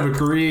I kind of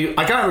agree.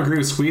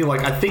 With Squee.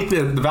 Like, I think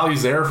the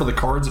value's there for the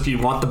cards if you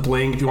want the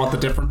bling, if you want the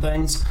different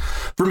things.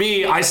 For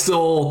me, I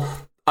still,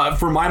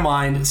 for my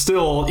mind,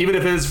 still, even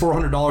if it is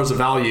 $400 of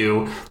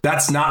value,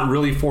 that's not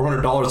really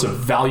 $400 of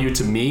value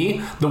to me.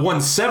 The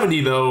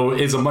 $170 though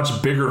is a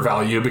much bigger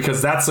value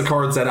because that's the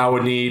cards that I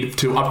would need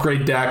to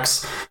upgrade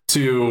decks,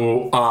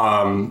 to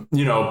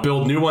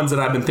build new ones that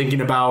I've been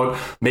thinking about.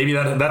 Maybe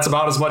that's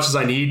about as much as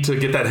I need to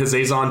get that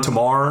Hizazon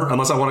Tamar,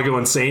 unless I want to go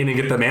insane and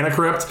get the Mana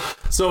Crypt.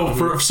 So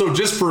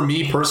just for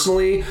me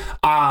personally,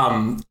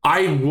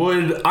 I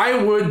would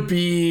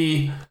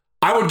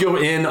go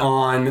in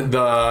on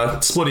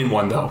the splitting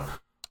one though,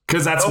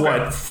 because that's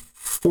what,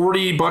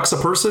 $40 a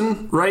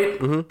person, right?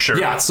 Sure.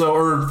 Yeah, so,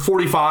 or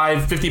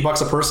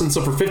 $45-$50 a person.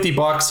 So for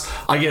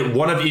 $50, I get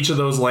one of each of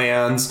those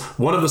lands,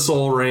 one of the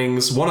Sol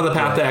Rings, one of the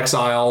Path to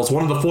Exiles,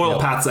 one of the foil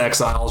Paths to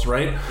Exiles,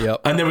 right?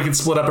 Yep. And then we can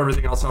split up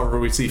everything else however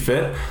we see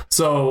fit.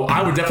 So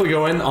I would definitely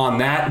go in on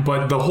that.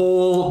 But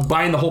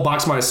buying the whole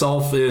box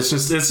myself is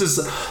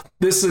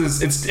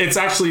it's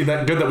actually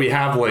that good that we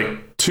have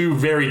like 2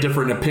 very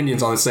different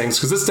opinions on these things,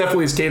 because this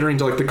definitely is catering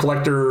to like the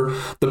collector,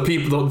 the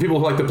people who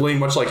like the bling,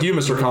 much like you,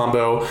 Mr.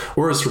 Combo.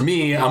 Whereas for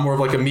me, I'm more of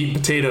like a meat and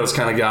potatoes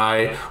kind of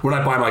guy when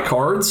I buy my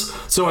cards.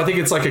 So I think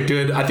it's like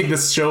I think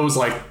this shows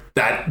like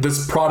that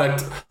this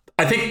product.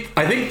 I think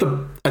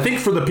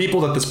for the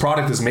people that this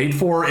product is made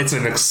for, it's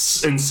an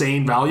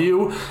insane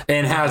value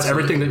and has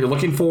everything that you're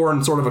looking for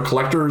in sort of a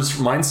collector's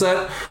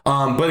mindset.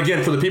 But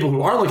again, for the people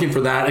who aren't looking for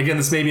that, again,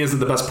 this maybe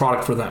isn't the best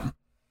product for them.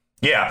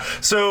 Yeah,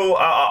 so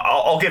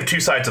I'll give 2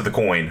 sides of the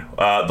coin.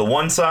 The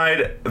one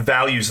side,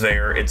 value's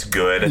there, it's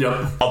good.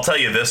 Yep. I'll tell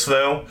you this,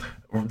 though.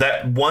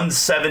 That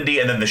 170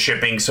 and then the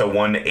shipping, so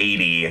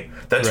 180,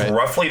 that's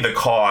roughly the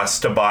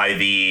cost to buy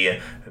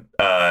the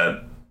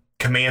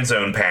Command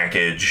Zone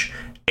package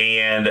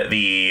and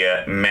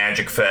the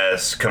Magic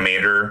Fest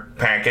Commander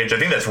package. I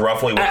think that's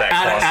roughly what that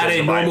costs. At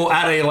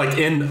a like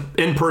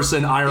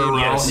in-person IRL.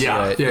 Yes.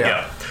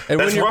 Yeah. And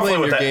that's when you're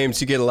playing your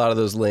games, you get a lot of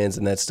those lands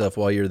and that stuff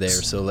while you're there.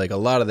 So like a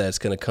lot of that's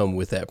going to come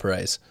with that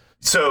price.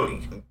 So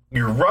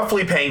you're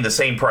roughly paying the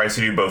same price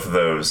to do both of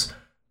those.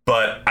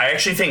 But I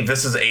actually think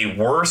this is a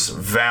worse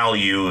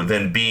value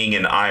than being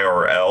in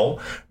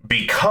IRL,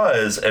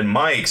 because in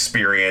my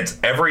experience,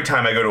 every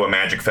time I go to a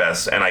Magic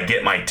Fest and I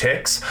get my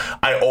ticks,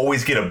 I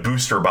always get a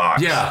booster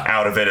box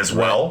out of it as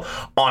well.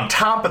 On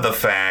top of the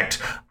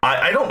fact,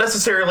 I don't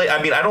necessarily,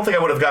 I don't think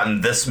I would have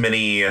gotten this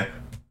many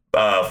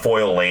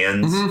foil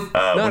lands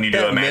when you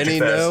do a Magic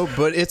Fest. No,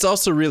 but it's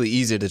also really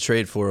easy to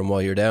trade for them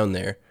while you're down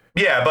there.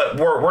 Yeah, but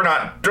they're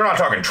not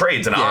talking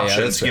trades and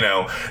options.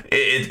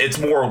 It's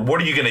more, what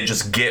are you going to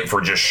just get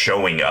for just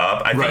showing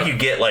up? I think you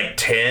get like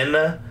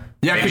 10.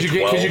 Yeah, because you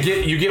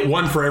get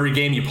one for every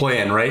game you play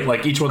in, right?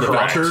 Like each one of the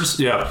vouchers.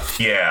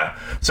 Yeah.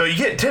 So you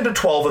get 10 to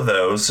 12 of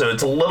those. So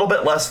it's a little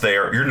bit less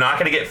there. You're not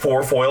going to get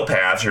 4 foil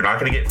paths. You're not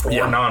going to get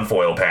 4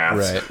 non-foil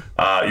paths. Right.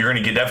 You're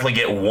going to definitely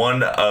get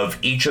one of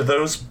each of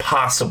those,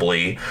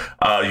 possibly.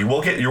 You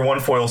will get your 1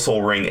 foil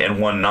Sol Ring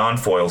and 1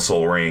 non-foil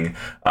Sol Ring.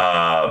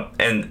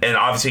 And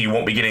obviously you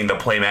won't be getting the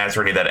playmats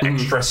or any of that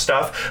extra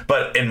stuff.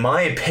 But in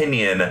my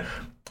opinion,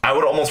 I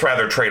would almost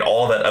rather trade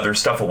all of that other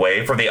stuff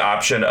away for the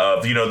option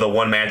of, the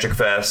one Magic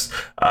Fest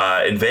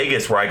in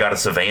Vegas where I got a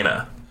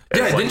Savannah.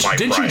 Yeah,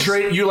 didn't you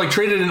trade? You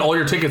traded in all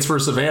your tickets for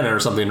Savannah or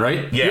something,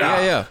 right?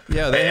 Yeah.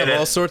 They have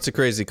all sorts of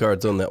crazy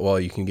cards on that wall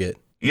you can get.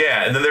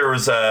 Yeah, and then there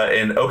was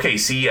in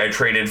OKC, I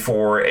traded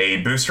for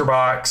a booster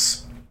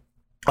box,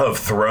 of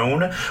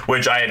Throne,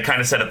 which I had kind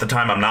of said at the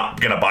time I'm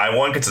not going to buy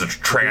one because it's a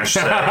trash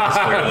set.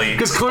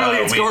 Because clearly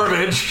it's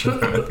garbage.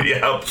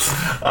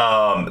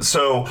 Yep.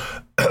 So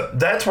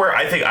that's where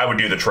I think I would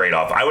do the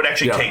trade-off. I would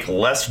actually take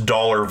less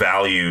dollar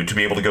value to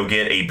be able to go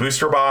get a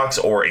booster box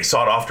or a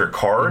sought-after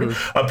card,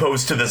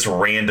 opposed to this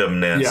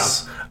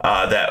randomness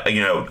that,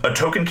 a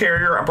token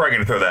carrier, I'm probably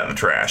going to throw that in the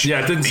trash.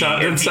 Yeah, it didn't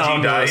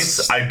sound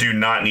dice, I do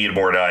not need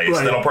more dice.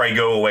 Right. That'll probably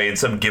go away in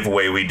some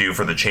giveaway we do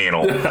for the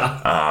channel.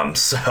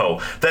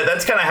 So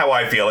that's kind of how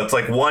I feel. It's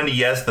like, one,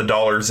 yes, the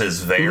dollars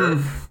is there,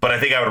 but I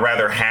think I would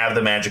rather have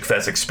the Magic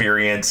Fest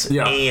experience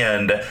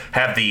and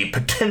have the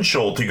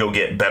potential to go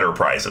get better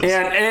prizes.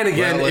 And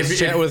again, let's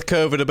chat with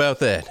COVID about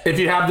that. If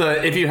you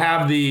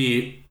have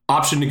the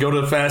option to go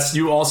to the fest,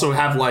 you also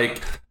have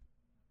like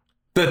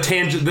the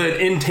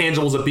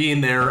intangibles of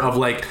being there, of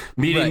like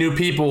meeting new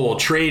people,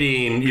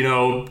 trading,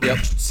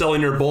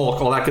 selling your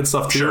bulk, all that good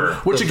stuff too. Sure.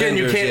 Which the again,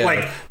 vendors, you can't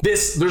like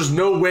this. There's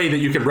no way that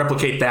you can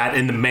replicate that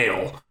in the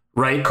mail,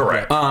 right?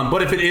 Correct.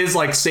 But if it is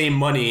like same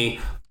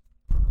money,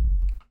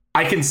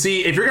 I can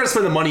see if you're going to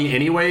spend the money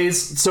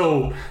anyways.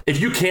 So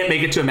if you can't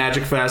make it to a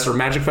Magic Fest, or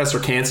Magic Fest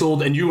are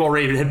canceled, and you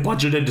already had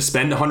budgeted to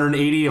spend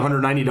 $180,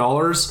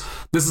 $190,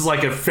 this is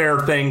like a fair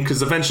thing,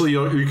 because eventually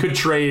you could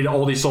trade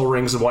all these soul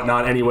rings and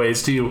whatnot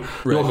anyways to your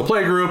local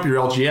play group, your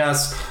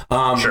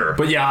LGS. Sure.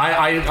 But yeah,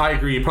 I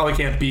agree. You probably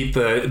can't beat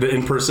the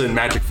in-person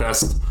Magic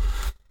Fest.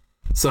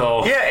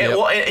 So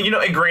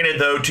and granted,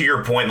 though, to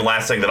your point, the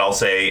last thing that I'll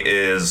say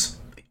is,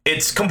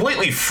 it's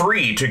completely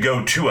free to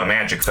go to a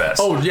Magic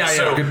Fest. Oh,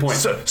 yeah, good point.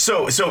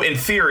 So in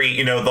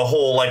theory, the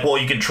whole, like, well,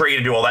 you can trade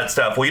and do all that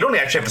stuff. Well, you don't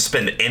actually have to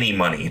spend any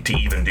money to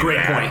even do that.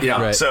 Great point, yeah.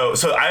 Right. So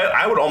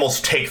I would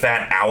almost take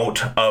that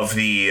out of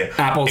the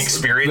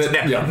experience.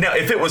 Now,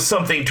 if it was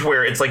something to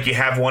where it's like you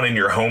have one in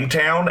your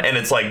hometown, and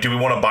it's like, do we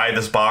want to buy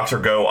this box or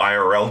go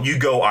IRL? You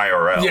go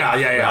IRL.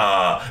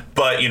 Yeah.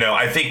 But,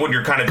 I think when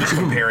you're kind of just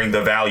comparing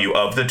the value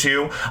of the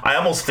two, I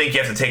almost think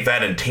you have to take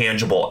that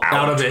intangible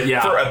out of it,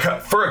 yeah.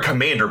 For a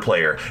Commander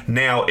player.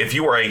 Now, if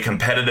you are a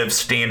competitive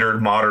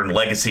Standard, Modern,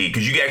 Legacy,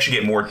 because you actually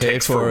get more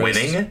ticks for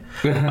winning,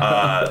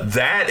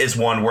 that is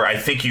one where I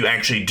think you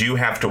actually do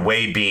have to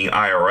weigh being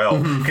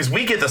IRL, because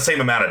we get the same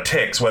amount of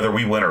ticks whether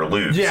we win or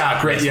lose.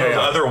 Yeah, great. Those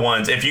other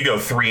ones, if you go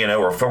 3-0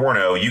 or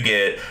 4-0, you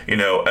get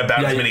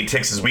about as many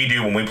ticks as we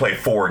do when we play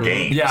 4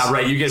 games. Yeah,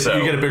 right. You get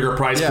a bigger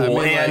prize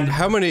pool. And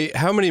how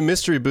many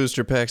mystery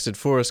booster packs did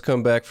Forrest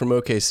come back from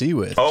OKC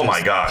with? Oh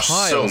my gosh,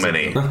 so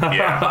many.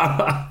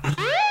 Yeah.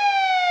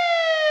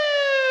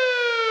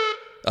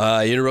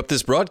 I interrupt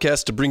this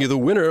broadcast to bring you the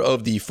winner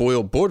of the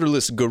foil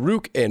Borderless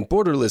Garruk and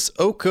Borderless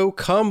Oko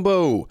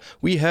combo.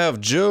 We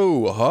have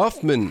Joe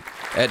Hoffman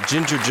at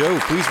Ginger Joe.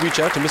 Please reach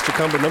out to Mr.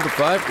 Combo number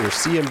 5 or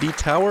CMD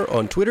Tower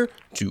on Twitter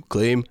to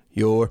claim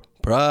your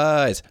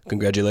prize.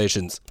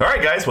 Congratulations. All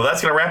right, guys. Well,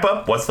 that's going to wrap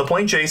up What's the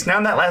Plane Chase. Now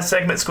in that last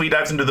segment, Squee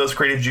dives into those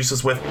creative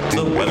juices with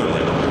the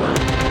Weatherlight Report.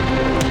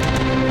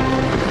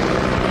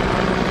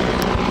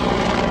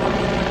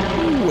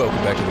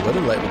 Welcome back to the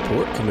Weatherlight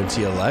Report, coming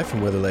to you live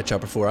from Weatherlight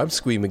Chopper 4. I'm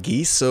Squee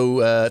McGee.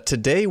 So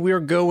today we're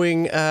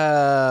going,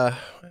 I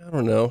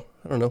don't know,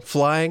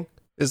 flying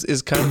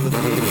is kind of the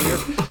theme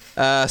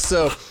here.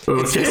 So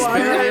it's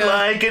Fly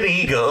like an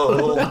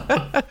eagle.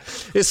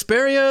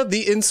 Hesperia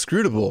the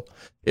Inscrutable.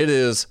 It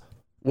is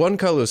 1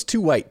 colors,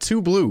 2 white,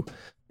 2 blue.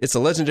 It's a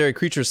legendary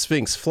creature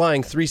Sphinx,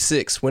 flying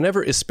 3/6.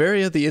 Whenever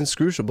Hesperia the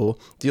Inscrutable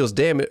deals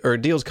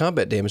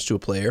combat damage to a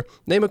player,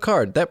 name a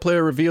card. That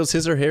player reveals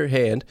his or her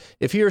hand.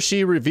 If he or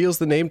she reveals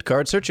the named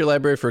card, search your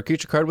library for a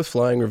creature card with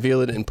flying,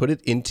 reveal it, and put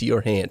it into your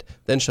hand.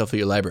 Then shuffle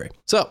your library.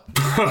 So,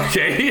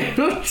 okay.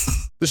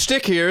 The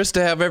shtick here is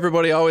to have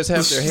everybody always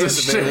have their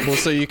hands available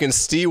so you can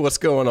see what's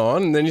going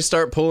on, and then you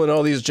start pulling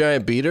all these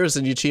giant beaters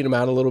and you cheat them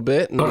out a little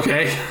bit. And,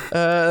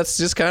 that's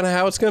just kind of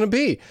how it's going to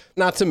be.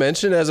 Not to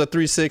mention, as a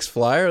 3/6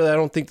 flyer, I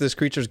don't think this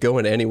creature's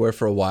going anywhere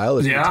for a while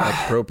if you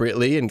attack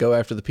appropriately and go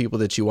after the people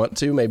that you want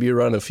to. Maybe you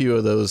run a few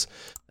of those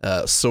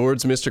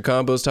swords Mr.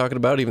 Combo's talking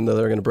about, even though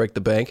they're going to break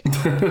the bank.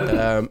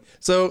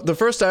 So the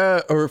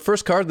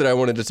first card that I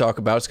wanted to talk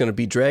about is going to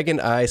be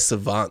Dragon Eye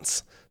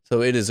Savants.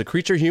 So it is a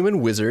creature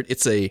human wizard.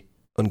 It's a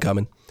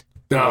uncommon.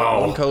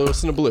 1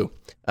 colorless and a blue.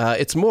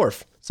 It's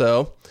Morph.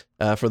 So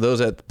for those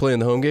that play in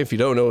the home game, if you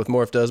don't know what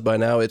Morph does by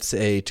now, it's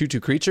a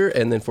 2/2 creature,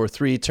 and then for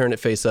 3, turn it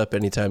face up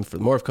anytime for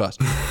the Morph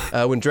cost.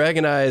 When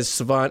Dragon Eye's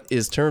Savant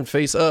is turned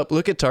face up,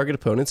 look at target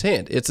opponent's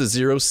hand. It's a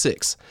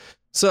 0/6.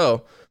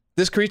 So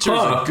this creature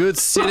is a good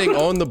sitting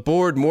on the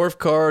board morph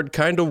card,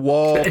 kind of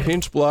wall,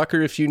 pinch blocker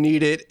if you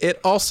need it. It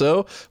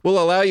also will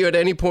allow you at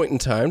any point in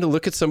time to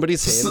look at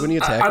somebody's hand when you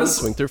attack and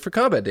swing through for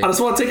combat damage. I just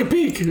want to take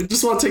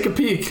a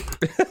peek.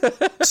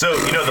 So,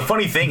 the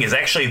funny thing is,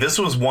 actually, this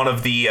was one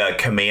of the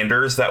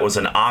commanders that was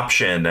an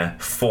option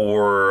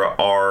for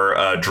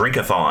our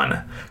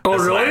Drinkathon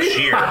last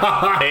year.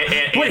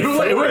 Wait,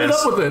 who ended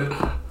up with it?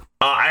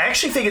 I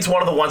actually think it's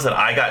one of the ones that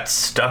I got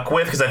stuck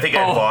with because I think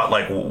I bought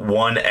like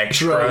one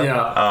extra. Right,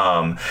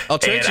 yeah. I'll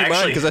trade you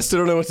mine because I still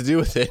don't know what to do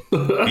with it.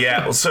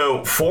 Yeah,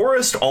 so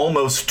Forrest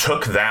almost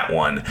took that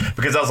one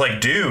because I was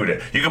like,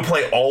 dude, you can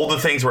play all the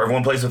things where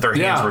everyone plays with their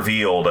hands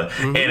revealed,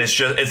 and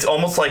it's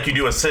almost like you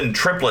do a Sin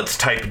Triplets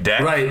type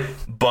deck, right?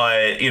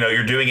 But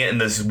you're doing it in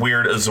this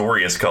weird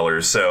Azorius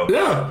colors, so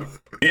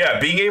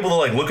yeah, being able to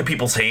like look at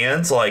people's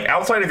hands, like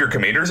outside of your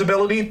commander's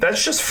ability,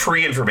 that's just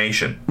free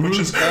information, which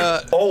is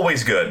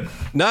always good.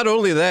 Not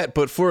only that,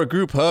 but for a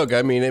group hug,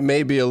 I mean, it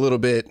may be a little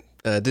bit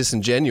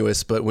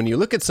disingenuous, but when you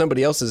look at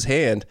somebody else's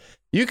hand,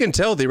 you can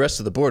tell the rest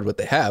of the board what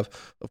they have.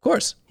 Of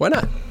course, why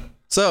not?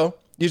 So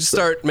you just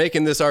start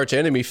making this arch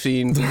enemy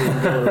fiend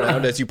go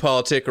around as you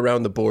politic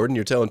around the board, and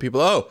you're telling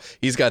people, oh,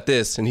 he's got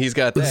this, and he's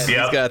got that,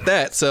 and he's got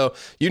that. So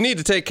you need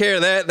to take care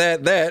of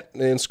that,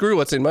 and screw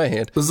what's in my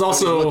hand. This is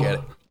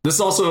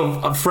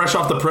also fresh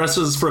off the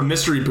presses from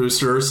Mystery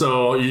Booster,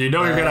 so you're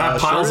going to have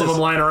piles of them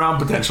lying around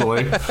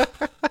potentially.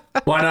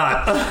 Why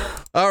not?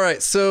 All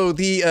right, so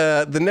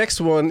the next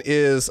one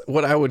is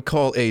what I would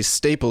call a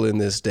staple in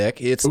this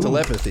deck. It's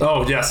Telepathy.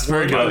 Oh, yes,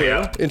 very good. Oh,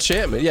 yeah.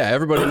 Enchantment, yeah,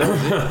 everybody knows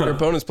it. Your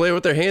opponents play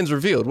with their hands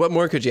revealed. What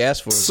more could you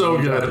ask for?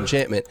 So good.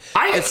 Enchantment.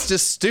 It's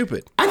just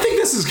stupid. I think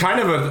this is kind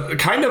of an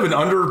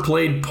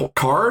underplayed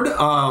card.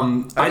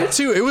 I did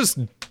too. It was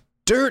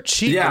dirt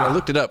cheap when I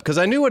looked it up because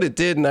I knew what it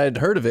did and I'd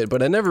heard of it,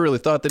 but I never really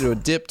thought that it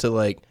would dip to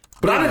like.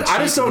 But I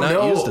just don't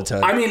know.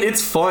 I mean,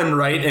 it's fun,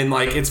 right? And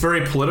like, it's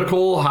very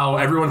political how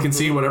everyone can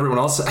see what everyone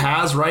else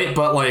has, right?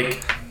 But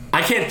like,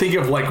 I can't think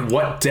of like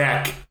what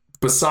deck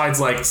besides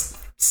like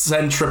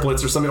Send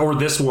Triplets or something, or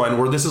this one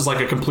where this is like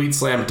a complete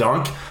slam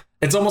dunk.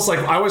 It's almost like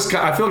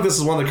I feel like this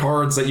is one of the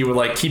cards that you would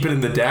like keep it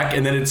in the deck,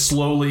 and then it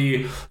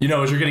slowly, as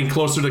you're getting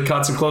closer to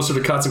cuts and closer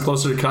to cuts and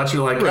closer to cuts,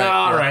 you're like,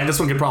 all right, this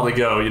one could probably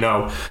go, in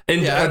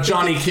a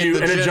Johnny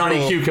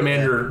Q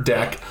commander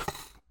deck.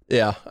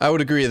 Yeah, I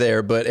would agree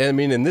there, but I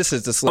mean, and this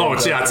is the slam.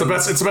 It's the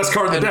best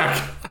card in the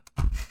deck.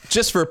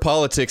 Just for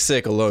politics'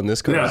 sake alone,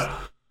 this card is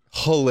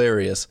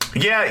hilarious.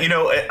 Yeah,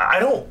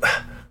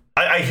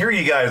 I hear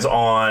you guys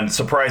on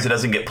surprised it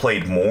doesn't get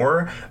played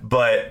more,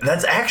 but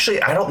that's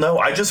actually, I don't know.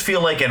 I just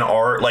feel like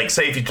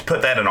say if you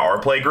put that in our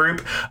play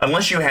group,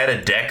 unless you had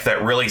a deck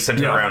that really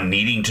centered around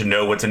needing to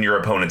know what's in your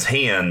opponent's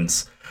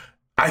hands,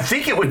 I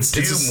think it would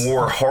do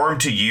more harm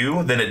to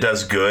you than it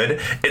does good.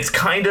 It's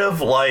kind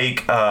of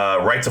like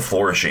Rites of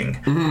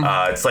Flourishing.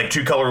 It's like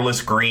 2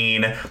 colorless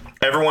green.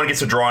 Everyone gets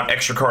to draw an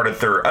extra card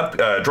at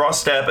their draw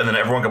step, and then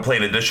everyone can play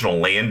an additional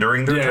land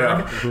during their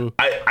turn.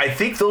 I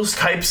think those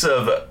types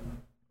of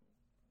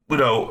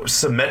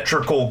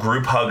symmetrical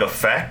group hug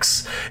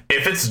effects,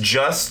 if it's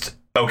just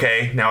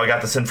okay, now I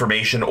got this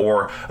information,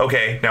 or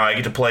okay, now I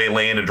get to play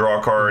land and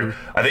draw a card.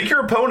 I think your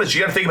opponents,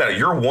 you got to think about it.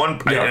 You're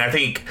one, and I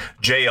think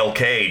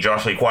JLK,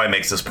 Josh Lee Kwai,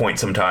 makes this point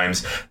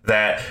sometimes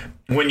that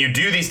when you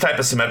do these type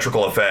of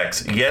symmetrical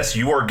effects, yes,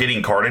 you are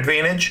getting card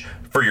advantage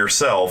for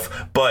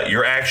yourself, but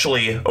you're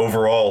actually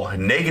overall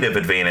negative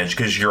advantage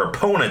because your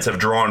opponents have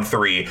drawn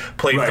 3,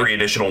 played 3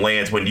 additional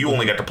lands when you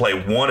only got to play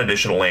 1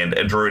 additional land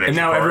and drew an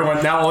extra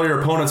card. Now all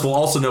your opponents will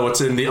also know what's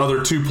in the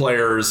other 2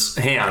 players'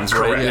 hands,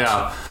 right? Correct.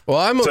 Yeah. Well,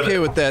 I'm okay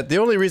with that. The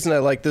only reason I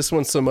like this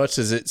one so much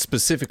is it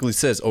specifically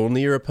says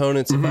only your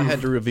opponents. If I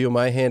had to reveal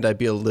my hand, I'd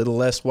be a little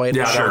less white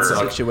in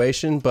the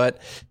situation. But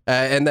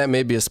and that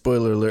may be a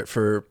spoiler alert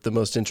for the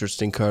most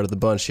interesting card of the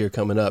bunch here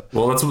coming up.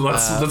 Well, let's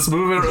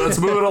move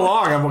it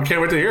along. I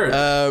can't wait to hear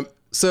it.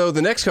 So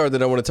the next card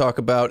that I want to talk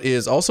about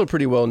is also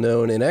pretty well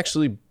known and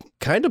actually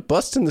kind of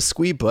busting the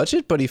squee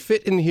budget, but he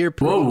fit in here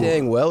pretty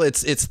dang well.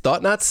 It's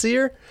Thought-Knot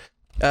Seer.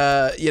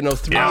 3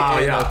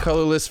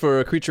 colorless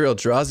for a creature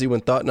Eldrazi. When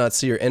Thought-Knot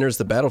Seer enters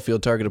the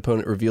battlefield, target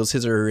opponent reveals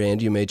his or her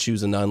hand. You may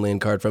choose a non-land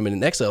card from it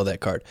and exile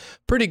that card.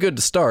 Pretty good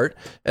to start.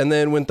 And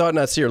then when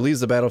Thought-Knot Seer leaves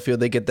the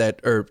battlefield, they get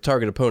that, or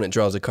target opponent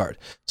draws a card.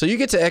 So you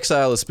get to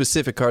exile a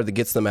specific card that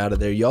gets them out of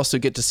there. You also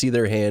get to see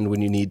their hand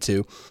when you need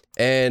to.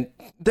 And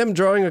them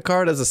drawing a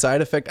card as a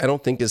side effect, I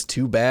don't think is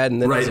too bad.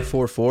 And then as a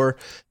 4/4,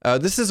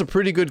 this is a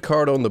pretty good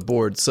card on the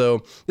board.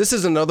 So this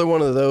is another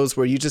one of those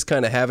where you just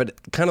kind of have it,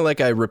 kind of like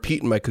I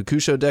repeat in my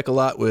Kukusho deck a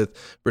lot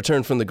with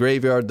Return from the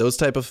Graveyard, those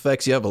type of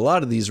effects. You have a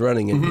lot of these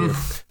running in here.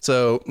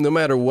 So no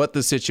matter what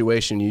the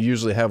situation, you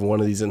usually have one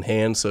of these in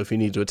hand. So if you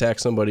need to attack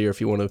somebody or if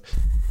you want to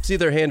see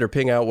their hand or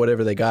ping out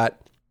whatever they got,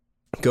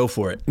 go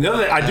for it. The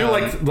other thing I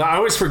do I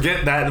always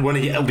forget that when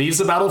he leaves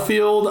the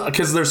battlefield,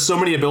 because there's so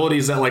many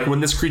abilities that like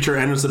when this creature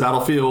enters the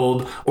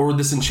battlefield or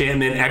this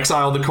enchantment,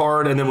 exile the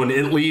card, and then when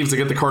it leaves, they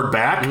get the card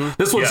back.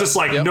 This one's just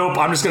like, nope,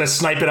 I'm just going to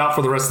snipe it out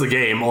for the rest of the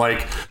game.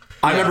 Like,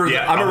 I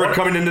remember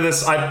coming into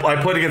this,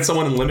 I played against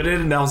someone in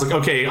limited, and I was like,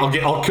 okay,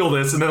 I'll kill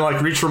this, and then like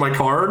reach for my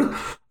card.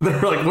 They're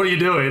like, what are you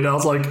doing? And I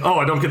was like, oh,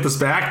 I don't get this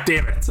back?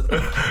 Damn it.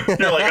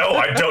 You're like, oh,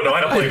 I don't know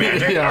how to play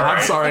Magic.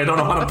 I'm sorry, I don't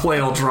know how to play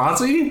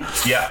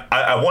Eldrazi. Yeah,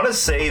 I want to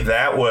say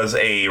that was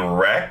a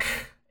wreck,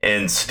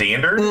 in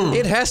standard.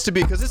 It has to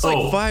be because it's like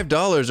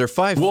 $5 or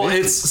 $5. Well,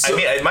 I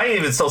mean, I might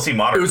even still see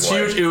modern. It was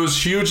huge. It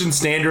was huge in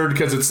standard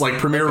because it's like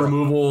premier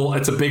removal.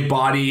 It's a big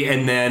body,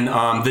 and then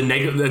the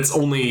negative.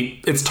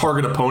 It's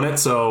target opponent.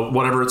 So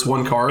whatever, it's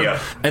one card. Yeah.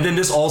 And then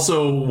this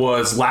also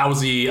was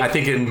lousy. I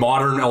think in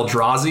modern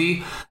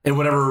Eldrazi and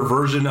whatever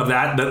version of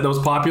that was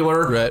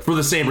popular for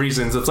the same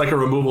reasons. It's like a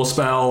removal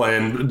spell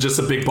and just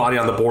a big body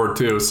on the board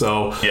too.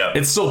 So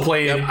it's still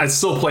played. I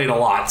still played a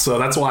lot. So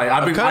that's why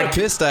I'm kind of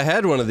pissed. I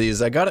had one of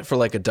these. I got it for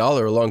like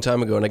 $1 a long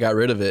time ago, and I got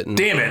rid of it. And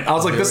damn it! I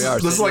was like, this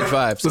is like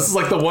this is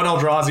like the one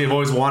Eldrazi I've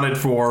always wanted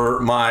for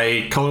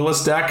my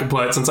colorless deck.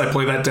 But since I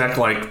play that deck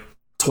like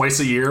twice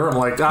a year, I'm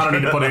like, I don't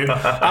need to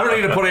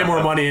put any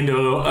more money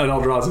into an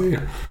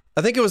Eldrazi.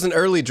 I think it was an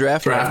early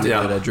draft that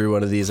I drew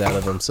one of these out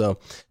of them. So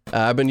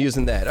I've been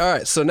using that. All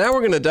right, so now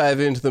we're going to dive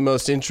into the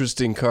most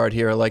interesting card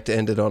here. I like to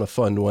end it on a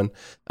fun one.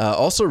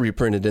 Also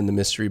reprinted in the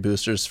mystery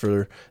boosters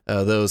for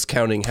those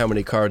counting how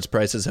many cards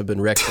prices have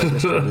been wrecked by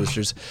mystery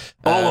boosters.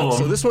 All of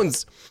them. So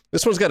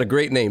this one's got a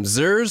great name,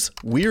 Zur's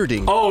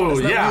Weirding. Oh,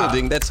 that's not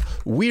Wielding, that's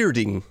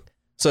Weirding.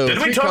 So did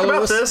we talk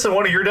about this in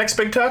one of your decks,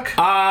 Big Tuck?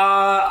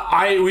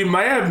 We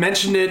might have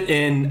mentioned it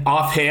in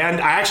offhand.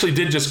 I actually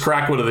did just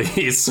crack one of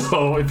these.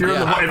 So if you're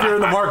in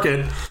the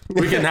market,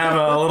 we can have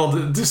a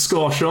little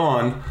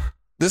discussion.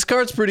 This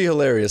card's pretty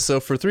hilarious. So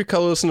for 3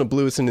 colorless and a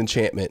blue, it's an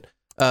enchantment.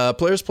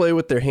 Players play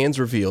with their hands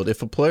revealed.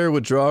 If a player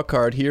would draw a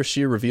card, he or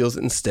she reveals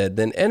it instead.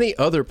 Then any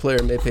other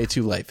player may pay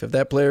 2 life. If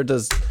that player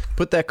does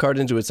put that card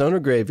into its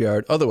owner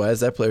graveyard, otherwise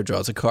that player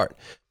draws a card.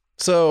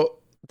 So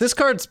this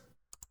card's,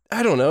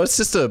 I don't know. It's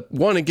just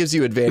it gives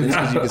you advantage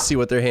because you can see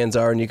what their hands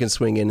are and you can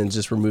swing in and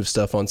just remove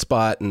stuff on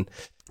spot. And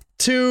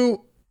 2,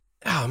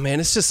 oh man,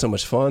 it's just so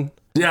much fun.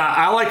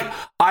 Yeah,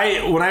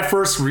 when I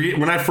first read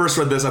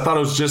this, I thought it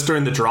was just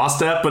during the draw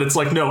step, but it's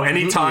like, no,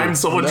 anytime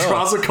someone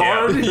draws a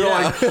card, you're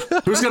like,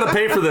 who's gonna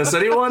pay for this?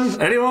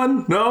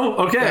 Anyone? No?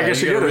 Okay, I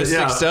guess you get it.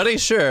 Yeah. Study,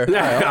 sure.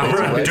 Yeah,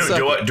 right.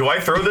 Do I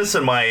throw this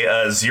in my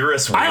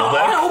Xeris wheel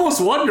deck? I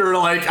almost wonder.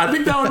 Like, I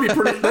think that would be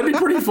pretty. That'd be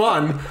pretty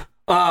fun.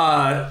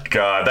 God,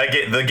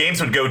 the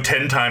games would go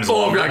 10 times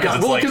longer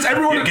because you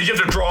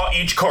have to draw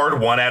each card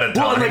one at a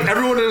time. Well, like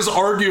everyone is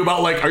argue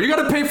about like, are you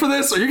gonna pay for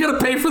this? Are you gonna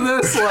pay for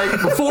this? Like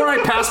before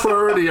I pass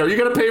priority, are you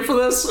gonna pay for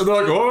this? And they're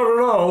like, oh, I don't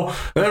know.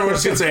 And everyone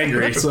just gets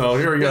angry. So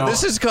here we go.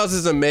 This just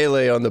causes a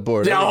melee on the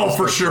board. Yeah,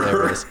 for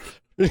sure.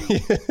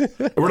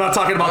 We're not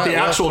talking about the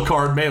actual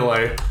card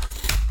melee.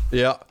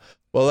 Yeah.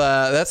 Well,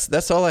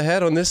 that's all I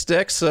had on this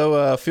deck,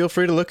 so feel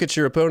free to look at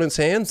your opponent's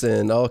hands,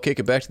 and I'll kick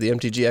it back to the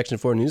MTG Action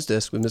 4 News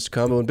Desk with Mr.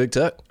 Combo and Big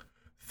Tuck.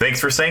 Thanks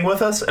for staying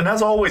with us, and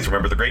as always,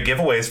 remember the great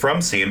giveaways from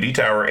CMD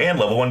Tower and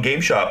Level 1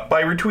 Game Shop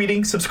by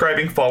retweeting,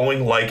 subscribing,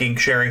 following, liking,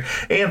 sharing,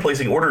 and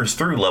placing orders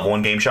through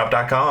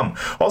level1gameshop.com.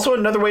 Also,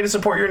 another way to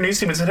support your news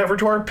team is head over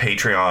to our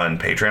Patreon,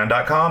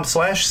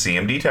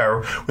 patreon.com/CMD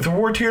Tower, with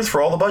reward tiers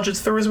for all the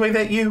budgets. There is a way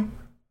that you,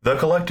 the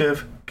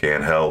collective,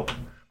 can help.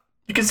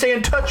 You can stay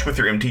in touch with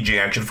your MTG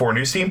Action 4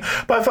 news team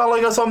by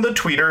following us on the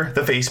Twitter,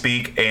 the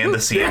Facebook, and the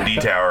CMD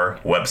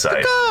Tower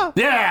website.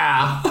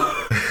 Yeah!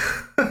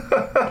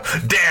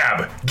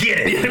 Dab! Get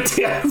it!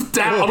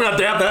 I'm going to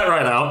dab that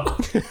right out.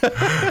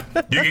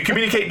 You can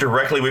communicate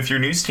directly with your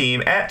news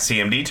team at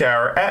CMD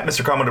Tower, at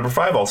Mr. Combo number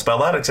 5, all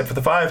spelled out except for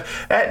the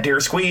 5, at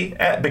Dear Squee,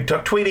 at Big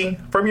Tuck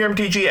Tweeting. From your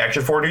MTG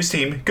Action 4 news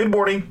team, good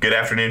morning, good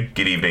afternoon,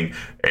 good evening,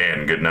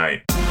 and good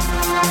night.